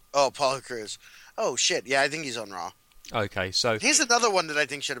Crews. Oh, Apollo Crews. Oh, shit. Yeah, I think he's on Raw. Okay, so... He's another one that I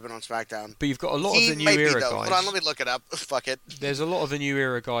think should have been on SmackDown. But you've got a lot of the New Era guys... Hold on, let me look it up. Fuck it. There's a lot of the New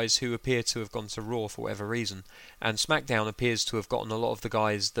Era guys who appear to have gone to Raw for whatever reason. And SmackDown appears to have gotten a lot of the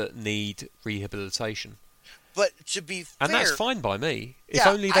guys that need rehabilitation. But to be fair... And that's fine by me. If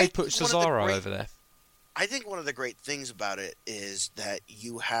only they put Cesaro over there. I think one of the great things about it is that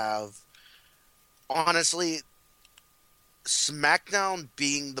you have... Honestly, SmackDown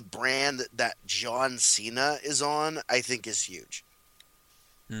being the brand that John Cena is on, I think is huge.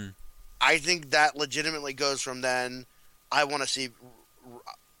 I think that legitimately goes from then, I'm going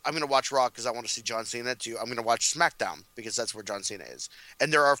to watch Raw because I want to see John Cena, to I'm going to watch SmackDown because that's where John Cena is.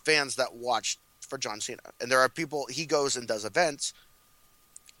 And there are fans that watch for John Cena. And there are people, he goes and does events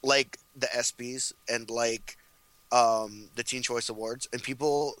like the ESPYs and like the Teen Choice Awards. And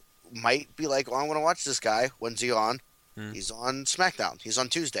people might be like, oh, I want to watch this guy. When's he on? He's on SmackDown. He's on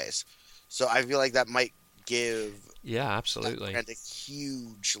Tuesdays. So I feel like that might give absolutely a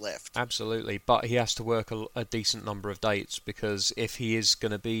huge lift. Absolutely, but he has to work a decent number of dates, because if he is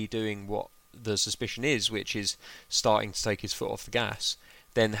going to be doing what the suspicion is, which is starting to take his foot off the gas,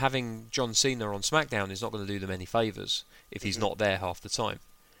 then having John Cena on SmackDown is not going to do them any favours if he's not there half the time.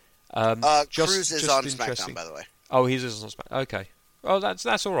 Cruz is on SmackDown, by the way. Oh, he's on SmackDown. Okay. Well,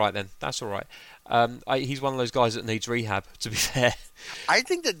 that's all right then. That's all right. He's one of those guys that needs rehab, to be fair. I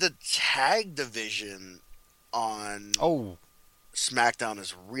think that the tag division on SmackDown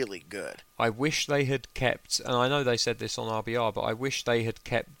is really good. I wish they had kept, and I know they said this on RBR, but I wish they had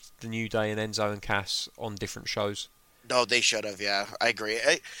kept the New Day and Enzo and Cass on different shows. No, they should have. Yeah, I agree.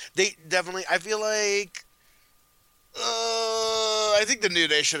 They definitely. I feel like. I think the New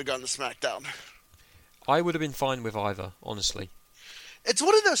Day should have gone to SmackDown. I would have been fine with either, honestly. It's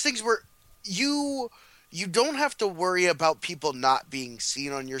one of those things where you don't have to worry about people not being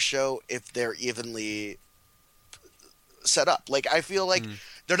seen on your show if they're evenly set up. Like, I feel like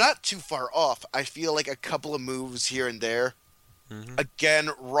they're not too far off. I feel like a couple of moves here and there. Again,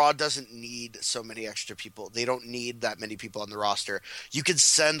 Raw doesn't need so many extra people. They don't need that many people on the roster. You could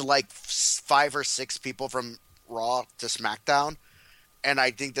send like 5 or 6 people from Raw to SmackDown, and I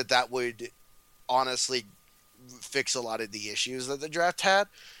think that would honestly fix a lot of the issues that the draft had.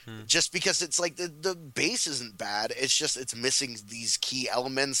 Just because it's like the base isn't bad, it's missing these key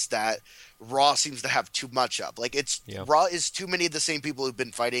elements that Raw seems to have too much of. Like, Raw is too many of the same people who've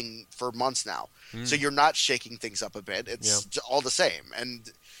been fighting for months now, so you're not shaking things up a bit. It's all the same, and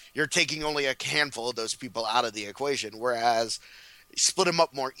you're taking only a handful of those people out of the equation, whereas you split them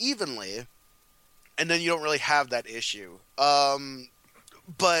up more evenly, and then you don't really have that issue.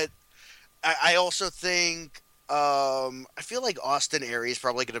 But I also think I feel like Austin Aries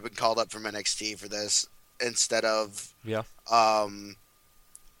probably could have been called up from NXT for this instead of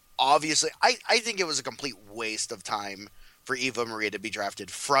obviously I think it was a complete waste of time for Eva Marie to be drafted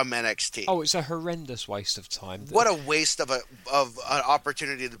from NXT. Oh, it's a horrendous waste of time. What a waste of an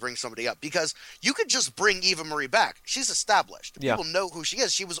opportunity to bring somebody up, because you could just bring Eva Marie back. She's established. People know who she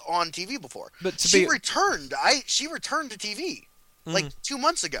is. She was on TV before. But she returned to TV like 2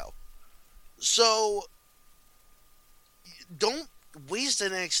 months ago. So don't waste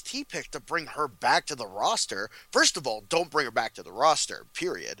an NXT pick to bring her back to the roster. First of all, don't bring her back to the roster,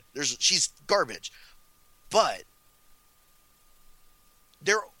 period. She's garbage. But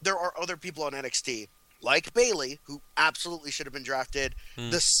there are other people on NXT, like Bayley, who absolutely should have been drafted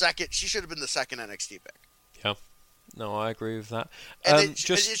she should have been the second NXT pick. Yeah. No, I agree with that. And it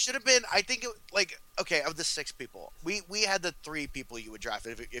should have been, I think, of the 6 people. We had the 3 people you would draft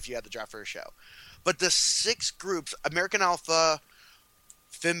if you had to draft for a show. But the 6 groups, American Alpha,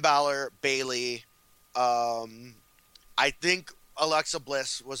 Finn Balor, Bayley, I think Alexa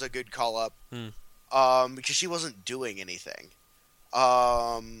Bliss was a good call-up because she wasn't doing anything.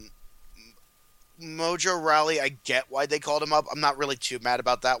 Mojo Rawley, I get why they called him up. I'm not really too mad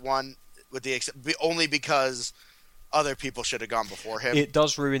about that one, only because other people should have gone before him. It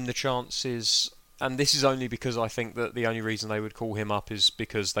does ruin the chances, and this is only because I think that the only reason they would call him up is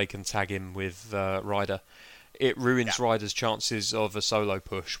because they can tag him with Ryder. It ruins Ryder's chances of a solo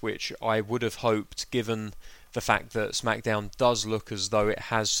push, which I would have hoped, given the fact that SmackDown does look as though it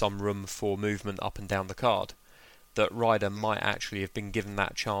has some room for movement up and down the card, that Ryder might actually have been given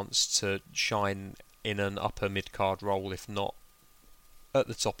that chance to shine in an upper mid-card role, if not at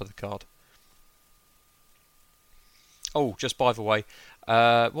the top of the card. Oh, just by the way,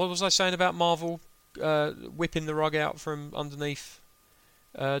 what was I saying about Marvel whipping the rug out from underneath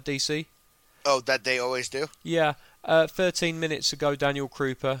DC? Oh, that they always do? Yeah. 13 minutes ago, Daniel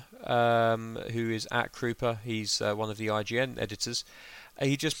Krupa, who is at Krupa, he's one of the IGN editors,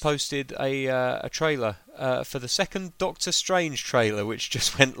 he just posted a trailer for the second Doctor Strange trailer, which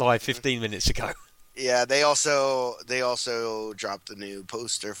just went live 15 minutes ago. Yeah, they also dropped a new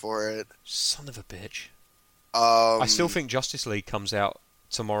poster for it. Son of a bitch. I still think Justice League comes out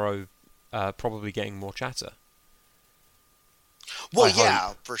tomorrow, probably getting more chatter. Well,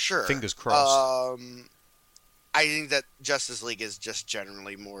 yeah, for sure. Fingers crossed. I think that Justice League is just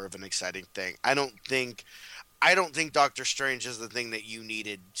generally more of an exciting thing. I don't think I don't think Doctor Strange is the thing that you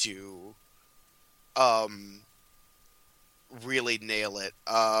needed to really nail it.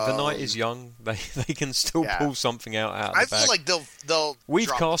 The night is young. They can still Yeah. pull something out of the I bag. feel like they'll We've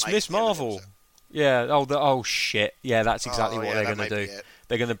drop cast Mike Miss at the end of the Marvel. episode. Yeah. Oh shit. Yeah, that's exactly Oh, what yeah, they're that going to might do. be it.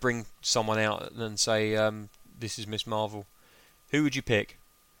 They're going to bring someone out and say, "This is Miss Marvel." Who would you pick?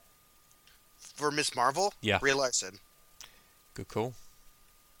 For Miss Marvel, Yeah. Brie Larson. Good call.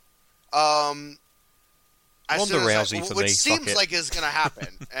 As Ronda soon as Rousey for which me, fuck seems it. like is going to happen,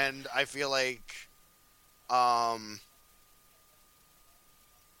 and I feel like,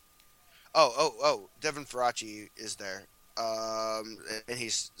 Devin Faraci is there, and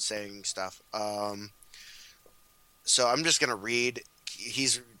he's saying stuff. So I'm just going to read.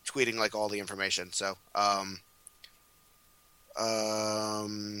 He's tweeting like all the information. So,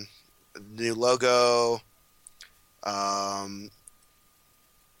 new logo.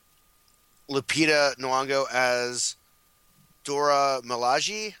 Lupita Nyong'o as Dora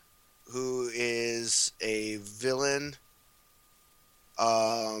Milaje, who is a villain.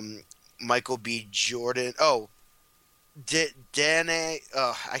 Michael B. Jordan. Oh, Dane.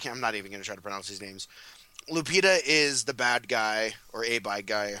 I'm not even going to try to pronounce these names. Lupita is the bad guy or a bad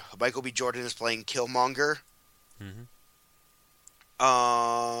guy. Michael B. Jordan is playing Killmonger. Mm-hmm.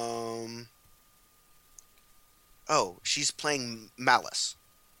 Oh, she's playing Malice.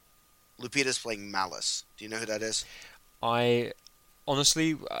 Lupita's playing Malice. Do you know who that is? I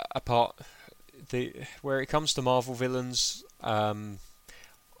honestly, where it comes to Marvel villains, I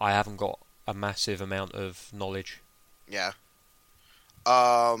haven't got a massive amount of knowledge. Yeah.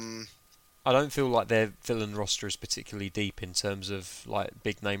 I don't feel like their villain roster is particularly deep in terms of like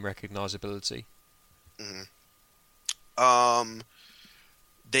big name recognizability. Mm-hmm.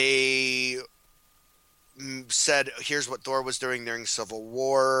 They said, here's what Thor was doing during Civil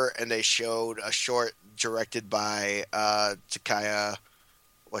War, and they showed a short directed by Taika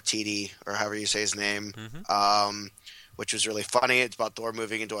Waititi, or however you say his name, which was really funny. It's about Thor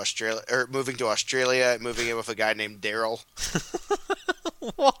moving to Australia, moving in with a guy named Daryl.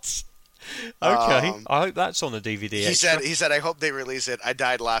 What? Okay, I hope that's on a DVD. He said, I hope they release it. I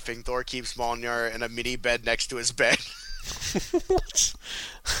died laughing. Thor keeps Mjolnir in a mini bed next to his bed. What?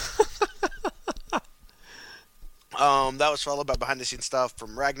 That was followed by behind-the-scenes stuff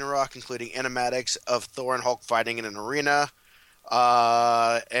from Ragnarok, including animatics of Thor and Hulk fighting in an arena,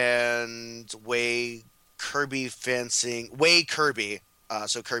 and Way Kirby,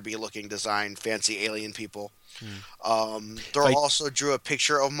 so Kirby-looking design, fancy alien people. Thor also drew a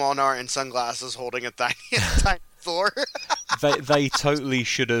picture of Mjolnir in sunglasses holding a tiny Thor. they totally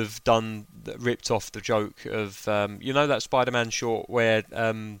should have ripped off the joke of that Spider-Man short where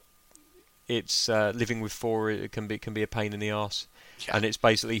it's living with Thor. It can be a pain in the arse, and it's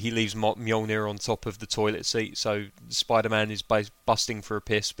basically he leaves Mjolnir on top of the toilet seat, so Spider-Man is busting for a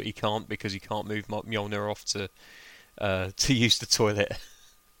piss, but he can't because he can't move Mjolnir off to use the toilet.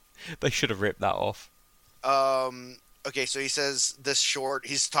 They should have ripped that off. Okay, so he says this short,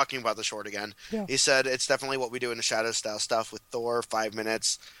 he's talking about the short again. Yeah. He said, it's definitely what we do in the Shadow style stuff with Thor, 5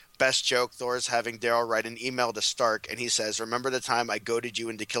 minutes. Best joke, Thor's having Daryl write an email to Stark, and he says, remember the time I goaded you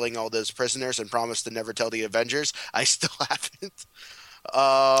into killing all those prisoners and promised to never tell the Avengers? I still haven't.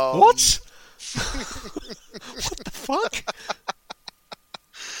 What? What the fuck?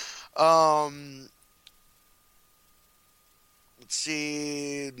 Let's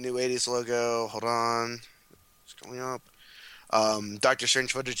see. New 80s logo. Hold on. It's going up. Doctor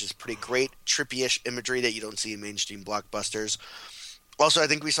Strange footage is pretty great. Trippy-ish imagery that you don't see in mainstream blockbusters. Also, I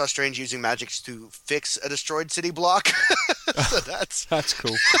think we saw Strange using magics to fix a destroyed city block. So that's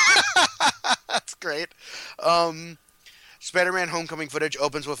cool. That's great. Spider-Man Homecoming footage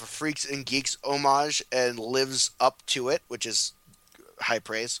opens with a Freaks and Geeks homage and lives up to it, which is high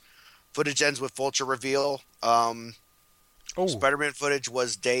praise. Footage ends with Vulture reveal. Spider-Man footage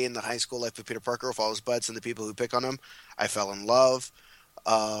was day in the high school life of Peter Parker with all his buds and the people who pick on him. I fell in love.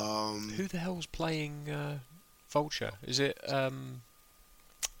 Who the hell's playing Vulture? Is it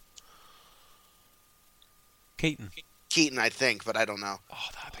Keaton? Keaton, I think, but I don't know. Oh,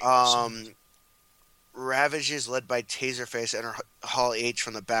 that'd be awesome. Ravage is led by Taserface, enter Hall H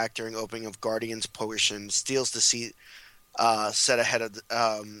from the back during opening of Guardians portion. Steals the seat set ahead of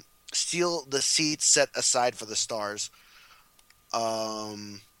steal the seat set aside for the stars.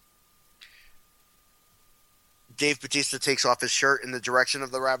 Dave Bautista takes off his shirt in the direction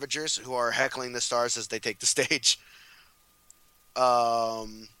of the Ravagers, who are heckling the stars as they take the stage.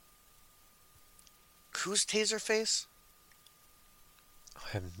 Who's Taserface? I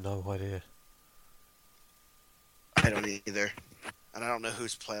have no idea. I don't either. And I don't know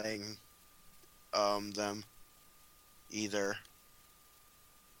who's playing them. either.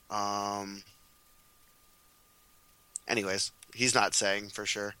 Anyways, he's not saying for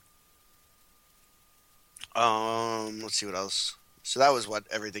sure. Let's see what else. So that was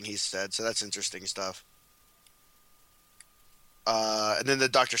everything he said. So that's interesting stuff. And then the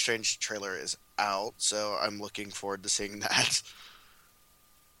Doctor Strange trailer is out, so I'm looking forward to seeing that.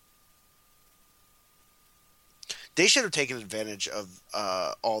 They should have taken advantage of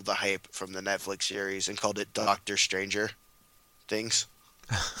all the hype from the Netflix series and called it Doctor Stranger Things.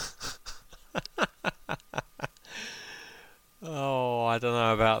 Oh, I don't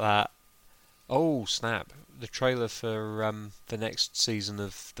know about that. Oh, snap. The trailer for the next season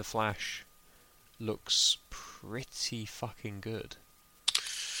of The Flash looks pretty fucking good.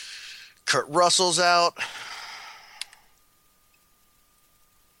 Kurt Russell's out.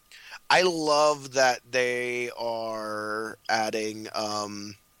 I love that they are adding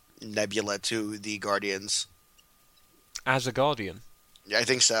Nebula to the Guardians. As a Guardian? Yeah, I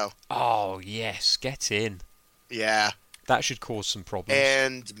think so. Oh, yes. Get in. Yeah. That should cause some problems.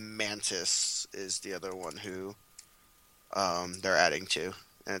 And Mantis is the other one who they're adding to.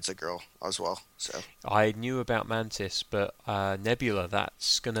 And it's a girl as well. So I knew about Mantis, but Nebula,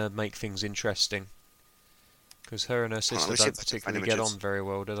 that's going to make things interesting. Because her and her sister don't particularly get on very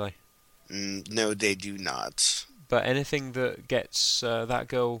well, do they? No, they do not. But anything that gets that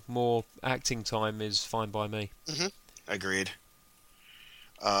girl more acting time is fine by me. Mm-hmm. Agreed.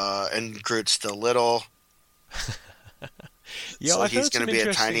 And Groot's still little. Yeah, so I've he's heard going to some be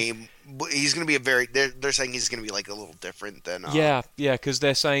interesting... he's going to be a very... They're saying he's going to be like a little different than... Yeah, because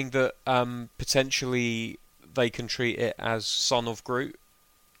they're saying that potentially they can treat it as Son of Groot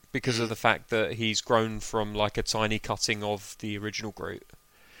because of the fact that he's grown from like a tiny cutting of the original Groot.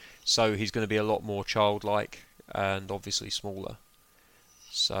 So he's going to be a lot more childlike and obviously smaller.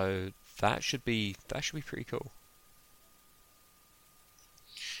 So that should be pretty cool.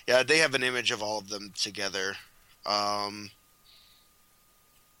 Yeah, they have an image of all of them together. And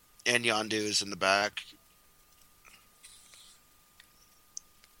Yondu is in the back.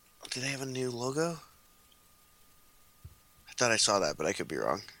 Do they have a new logo? I thought I saw that, but I could be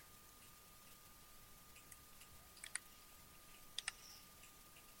wrong.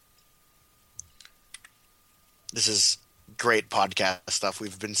 This is great podcast stuff.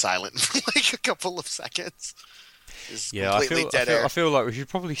 We've been silent for like a couple of seconds. Yeah, I feel like we should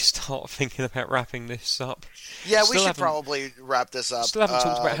probably start thinking about wrapping this up. Yeah, we should probably wrap this up. Still haven't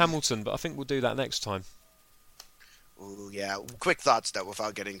talked about Hamilton, but I think we'll do that next time. Ooh, yeah. Quick thoughts though,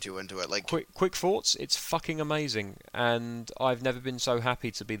 without getting too into it. Like quick thoughts. It's fucking amazing, and I've never been so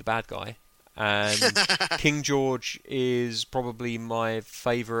happy to be the bad guy. And King George is probably my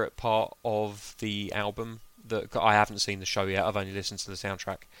favourite part of the album. That I haven't seen the show yet. I've only listened to the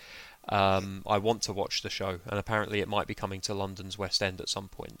soundtrack. I want to watch the show, and apparently it might be coming to London's West End at some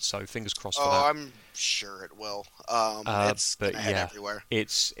point. So fingers crossed for that. Oh, I'm sure it will. It's gonna head everywhere.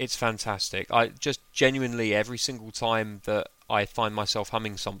 It's fantastic. I just genuinely every single time that I find myself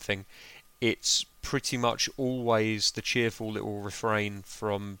humming something, it's pretty much always the cheerful little refrain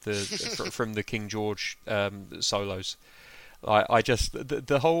from the from the King George solos. I just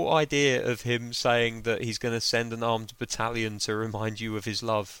the whole idea of him saying that he's going to send an armed battalion to remind you of his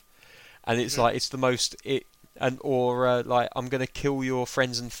love. And it's like it's the most like I'm gonna kill your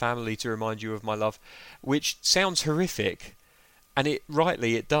friends and family to remind you of my love, which sounds horrific, and it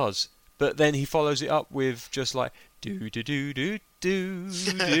does. But then he follows it up with just like do do do do do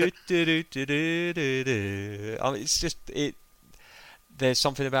do do do do do. I mean, it's just it. There's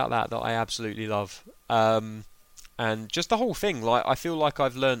something about that I absolutely love, and just the whole thing. Like I feel like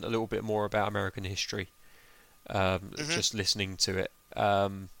I've learned a little bit more about American history, just listening to it.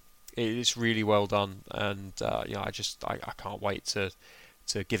 It's really well done, and I can't wait to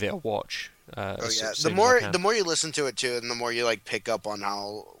give it a watch. The more you listen to it too, and the more you like pick up on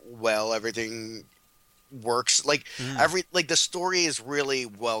how well everything works. Like the story is really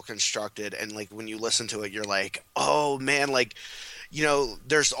well constructed, and like when you listen to it, you're like, oh man, like.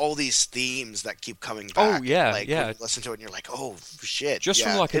 There's all these themes that keep coming back. Oh yeah, like, yeah. You listen to it and you're like, oh shit. Just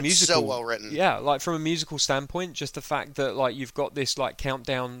from like a musical, so well written. Yeah, like from a musical standpoint, just the fact that like you've got this like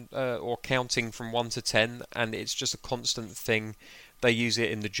countdown or counting from 1 to 10, and it's just a constant thing. They use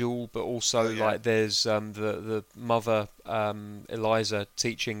it in the Duel, but also like there's the mother Eliza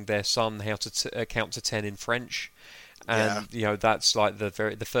teaching their son how to count to 10 in French. And that's like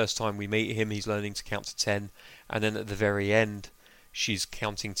the first time we meet him, he's learning to count to 10, and then at the very end. She's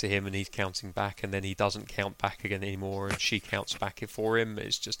counting to him and he's counting back, and then he doesn't count back again anymore and she counts back for him.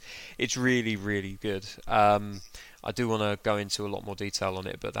 It's really, really good. I do want to go into a lot more detail on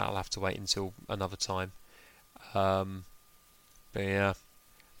it, but that'll have to wait until another time. But yeah,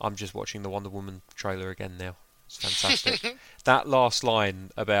 I'm just watching the Wonder Woman trailer again now. It's fantastic. That last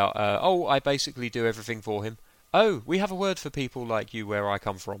line about, I basically do everything for him. Oh, we have a word for people like you where I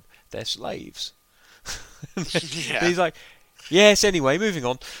come from. They're slaves. Yeah. He's like, yes, anyway, moving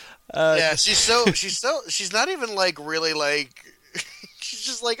on. Yeah, she's not even like really like, she's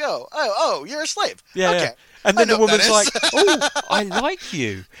just like, oh, you're a slave. Yeah, okay. yeah. And I then the know what woman's that like, is. oh, I like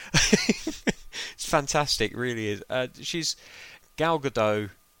you. It's fantastic, really is. She's Gal Gadot.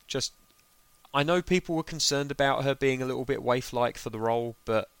 Just, I know people were concerned about her being a little bit waif-like for the role,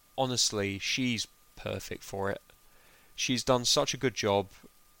 but honestly, she's perfect for it. She's done such a good job,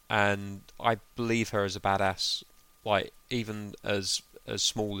 and I believe her as a badass, like even as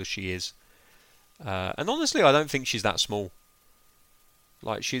small as she is. And honestly, I don't think she's that small.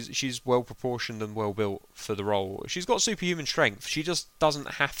 Like she's well proportioned and well built for the role. She's got superhuman strength. She just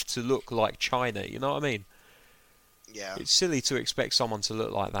doesn't have to look like China. You know what I mean? Yeah. It's silly to expect someone to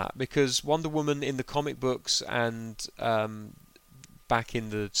look like that because Wonder Woman in the comic books and back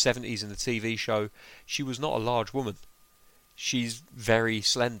in the 70s in the TV show, she was not a large woman. She's very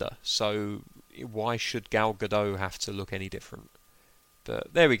slender. So why should Gal Gadot have to look any different?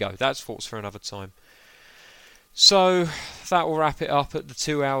 But there we go. That's thoughts for another time. So that will wrap it up at the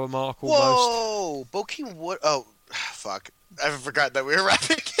 2-hour mark almost. Whoa! Bokeem Wood. Oh, fuck! I forgot that we were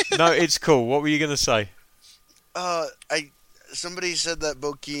wrapping. No, it's cool. What were you going to say? Somebody said that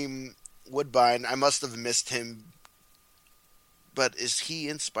Bokeem Woodbine. I must have missed him. But is he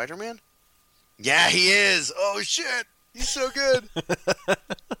in Spider-Man? Yeah, he is. Oh shit! He's so good.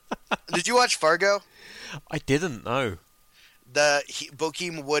 Did you watch Fargo? I didn't know.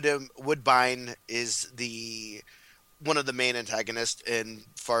 Bokeem Woodbine is one of the main antagonists in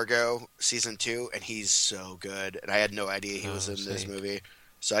Fargo season 2, and he's so good. And I had no idea he was in this movie,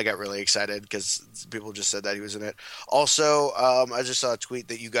 so I got really excited because people just said that he was in it. Also, I just saw a tweet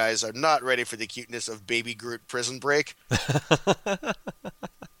that you guys are not ready for the cuteness of Baby Groot Prison Break. Man,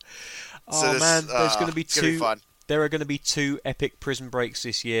 there's going to be two. Fun. There are going to be 2 epic prison breaks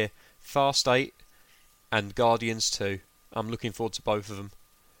this year: Fast 8 and Guardians 2. I'm looking forward to both of them.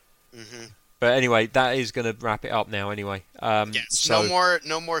 Mm-hmm. But anyway, that is going to wrap it up now. Anyway, yes. So,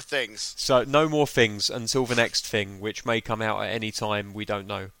 no more things. So no more things until the next thing, which may come out at any time. We don't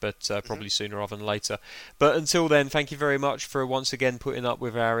know, but probably sooner rather than later. But until then, thank you very much for once again putting up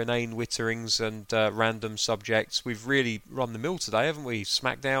with our inane witterings and random subjects. We've really run the mill today, haven't we?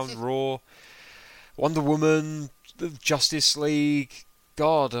 SmackDown, Raw, Wonder Woman, the Justice League.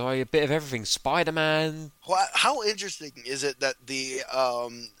 God, a bit of everything. Spider-Man. How interesting is it that the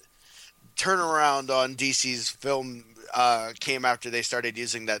turnaround on DC's film came after they started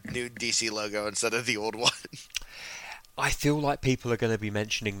using that new DC logo instead of the old one? I feel like people are going to be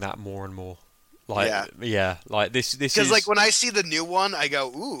mentioning that more and more. Like, yeah, like this is because like when I see the new one, I go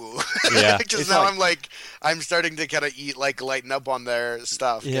ooh, yeah. Because now I'm starting to kind of lighten up on their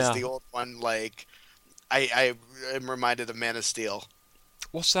stuff. Because Yeah. the old one, like I am reminded of Man of Steel.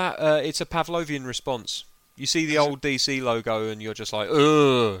 What's that? It's a Pavlovian response. You see the old DC logo and you're just like,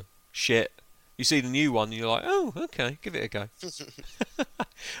 ugh, shit. You see the new one and you're like, oh, okay, give it a go.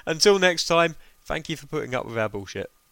 Until next time, thank you for putting up with our bullshit.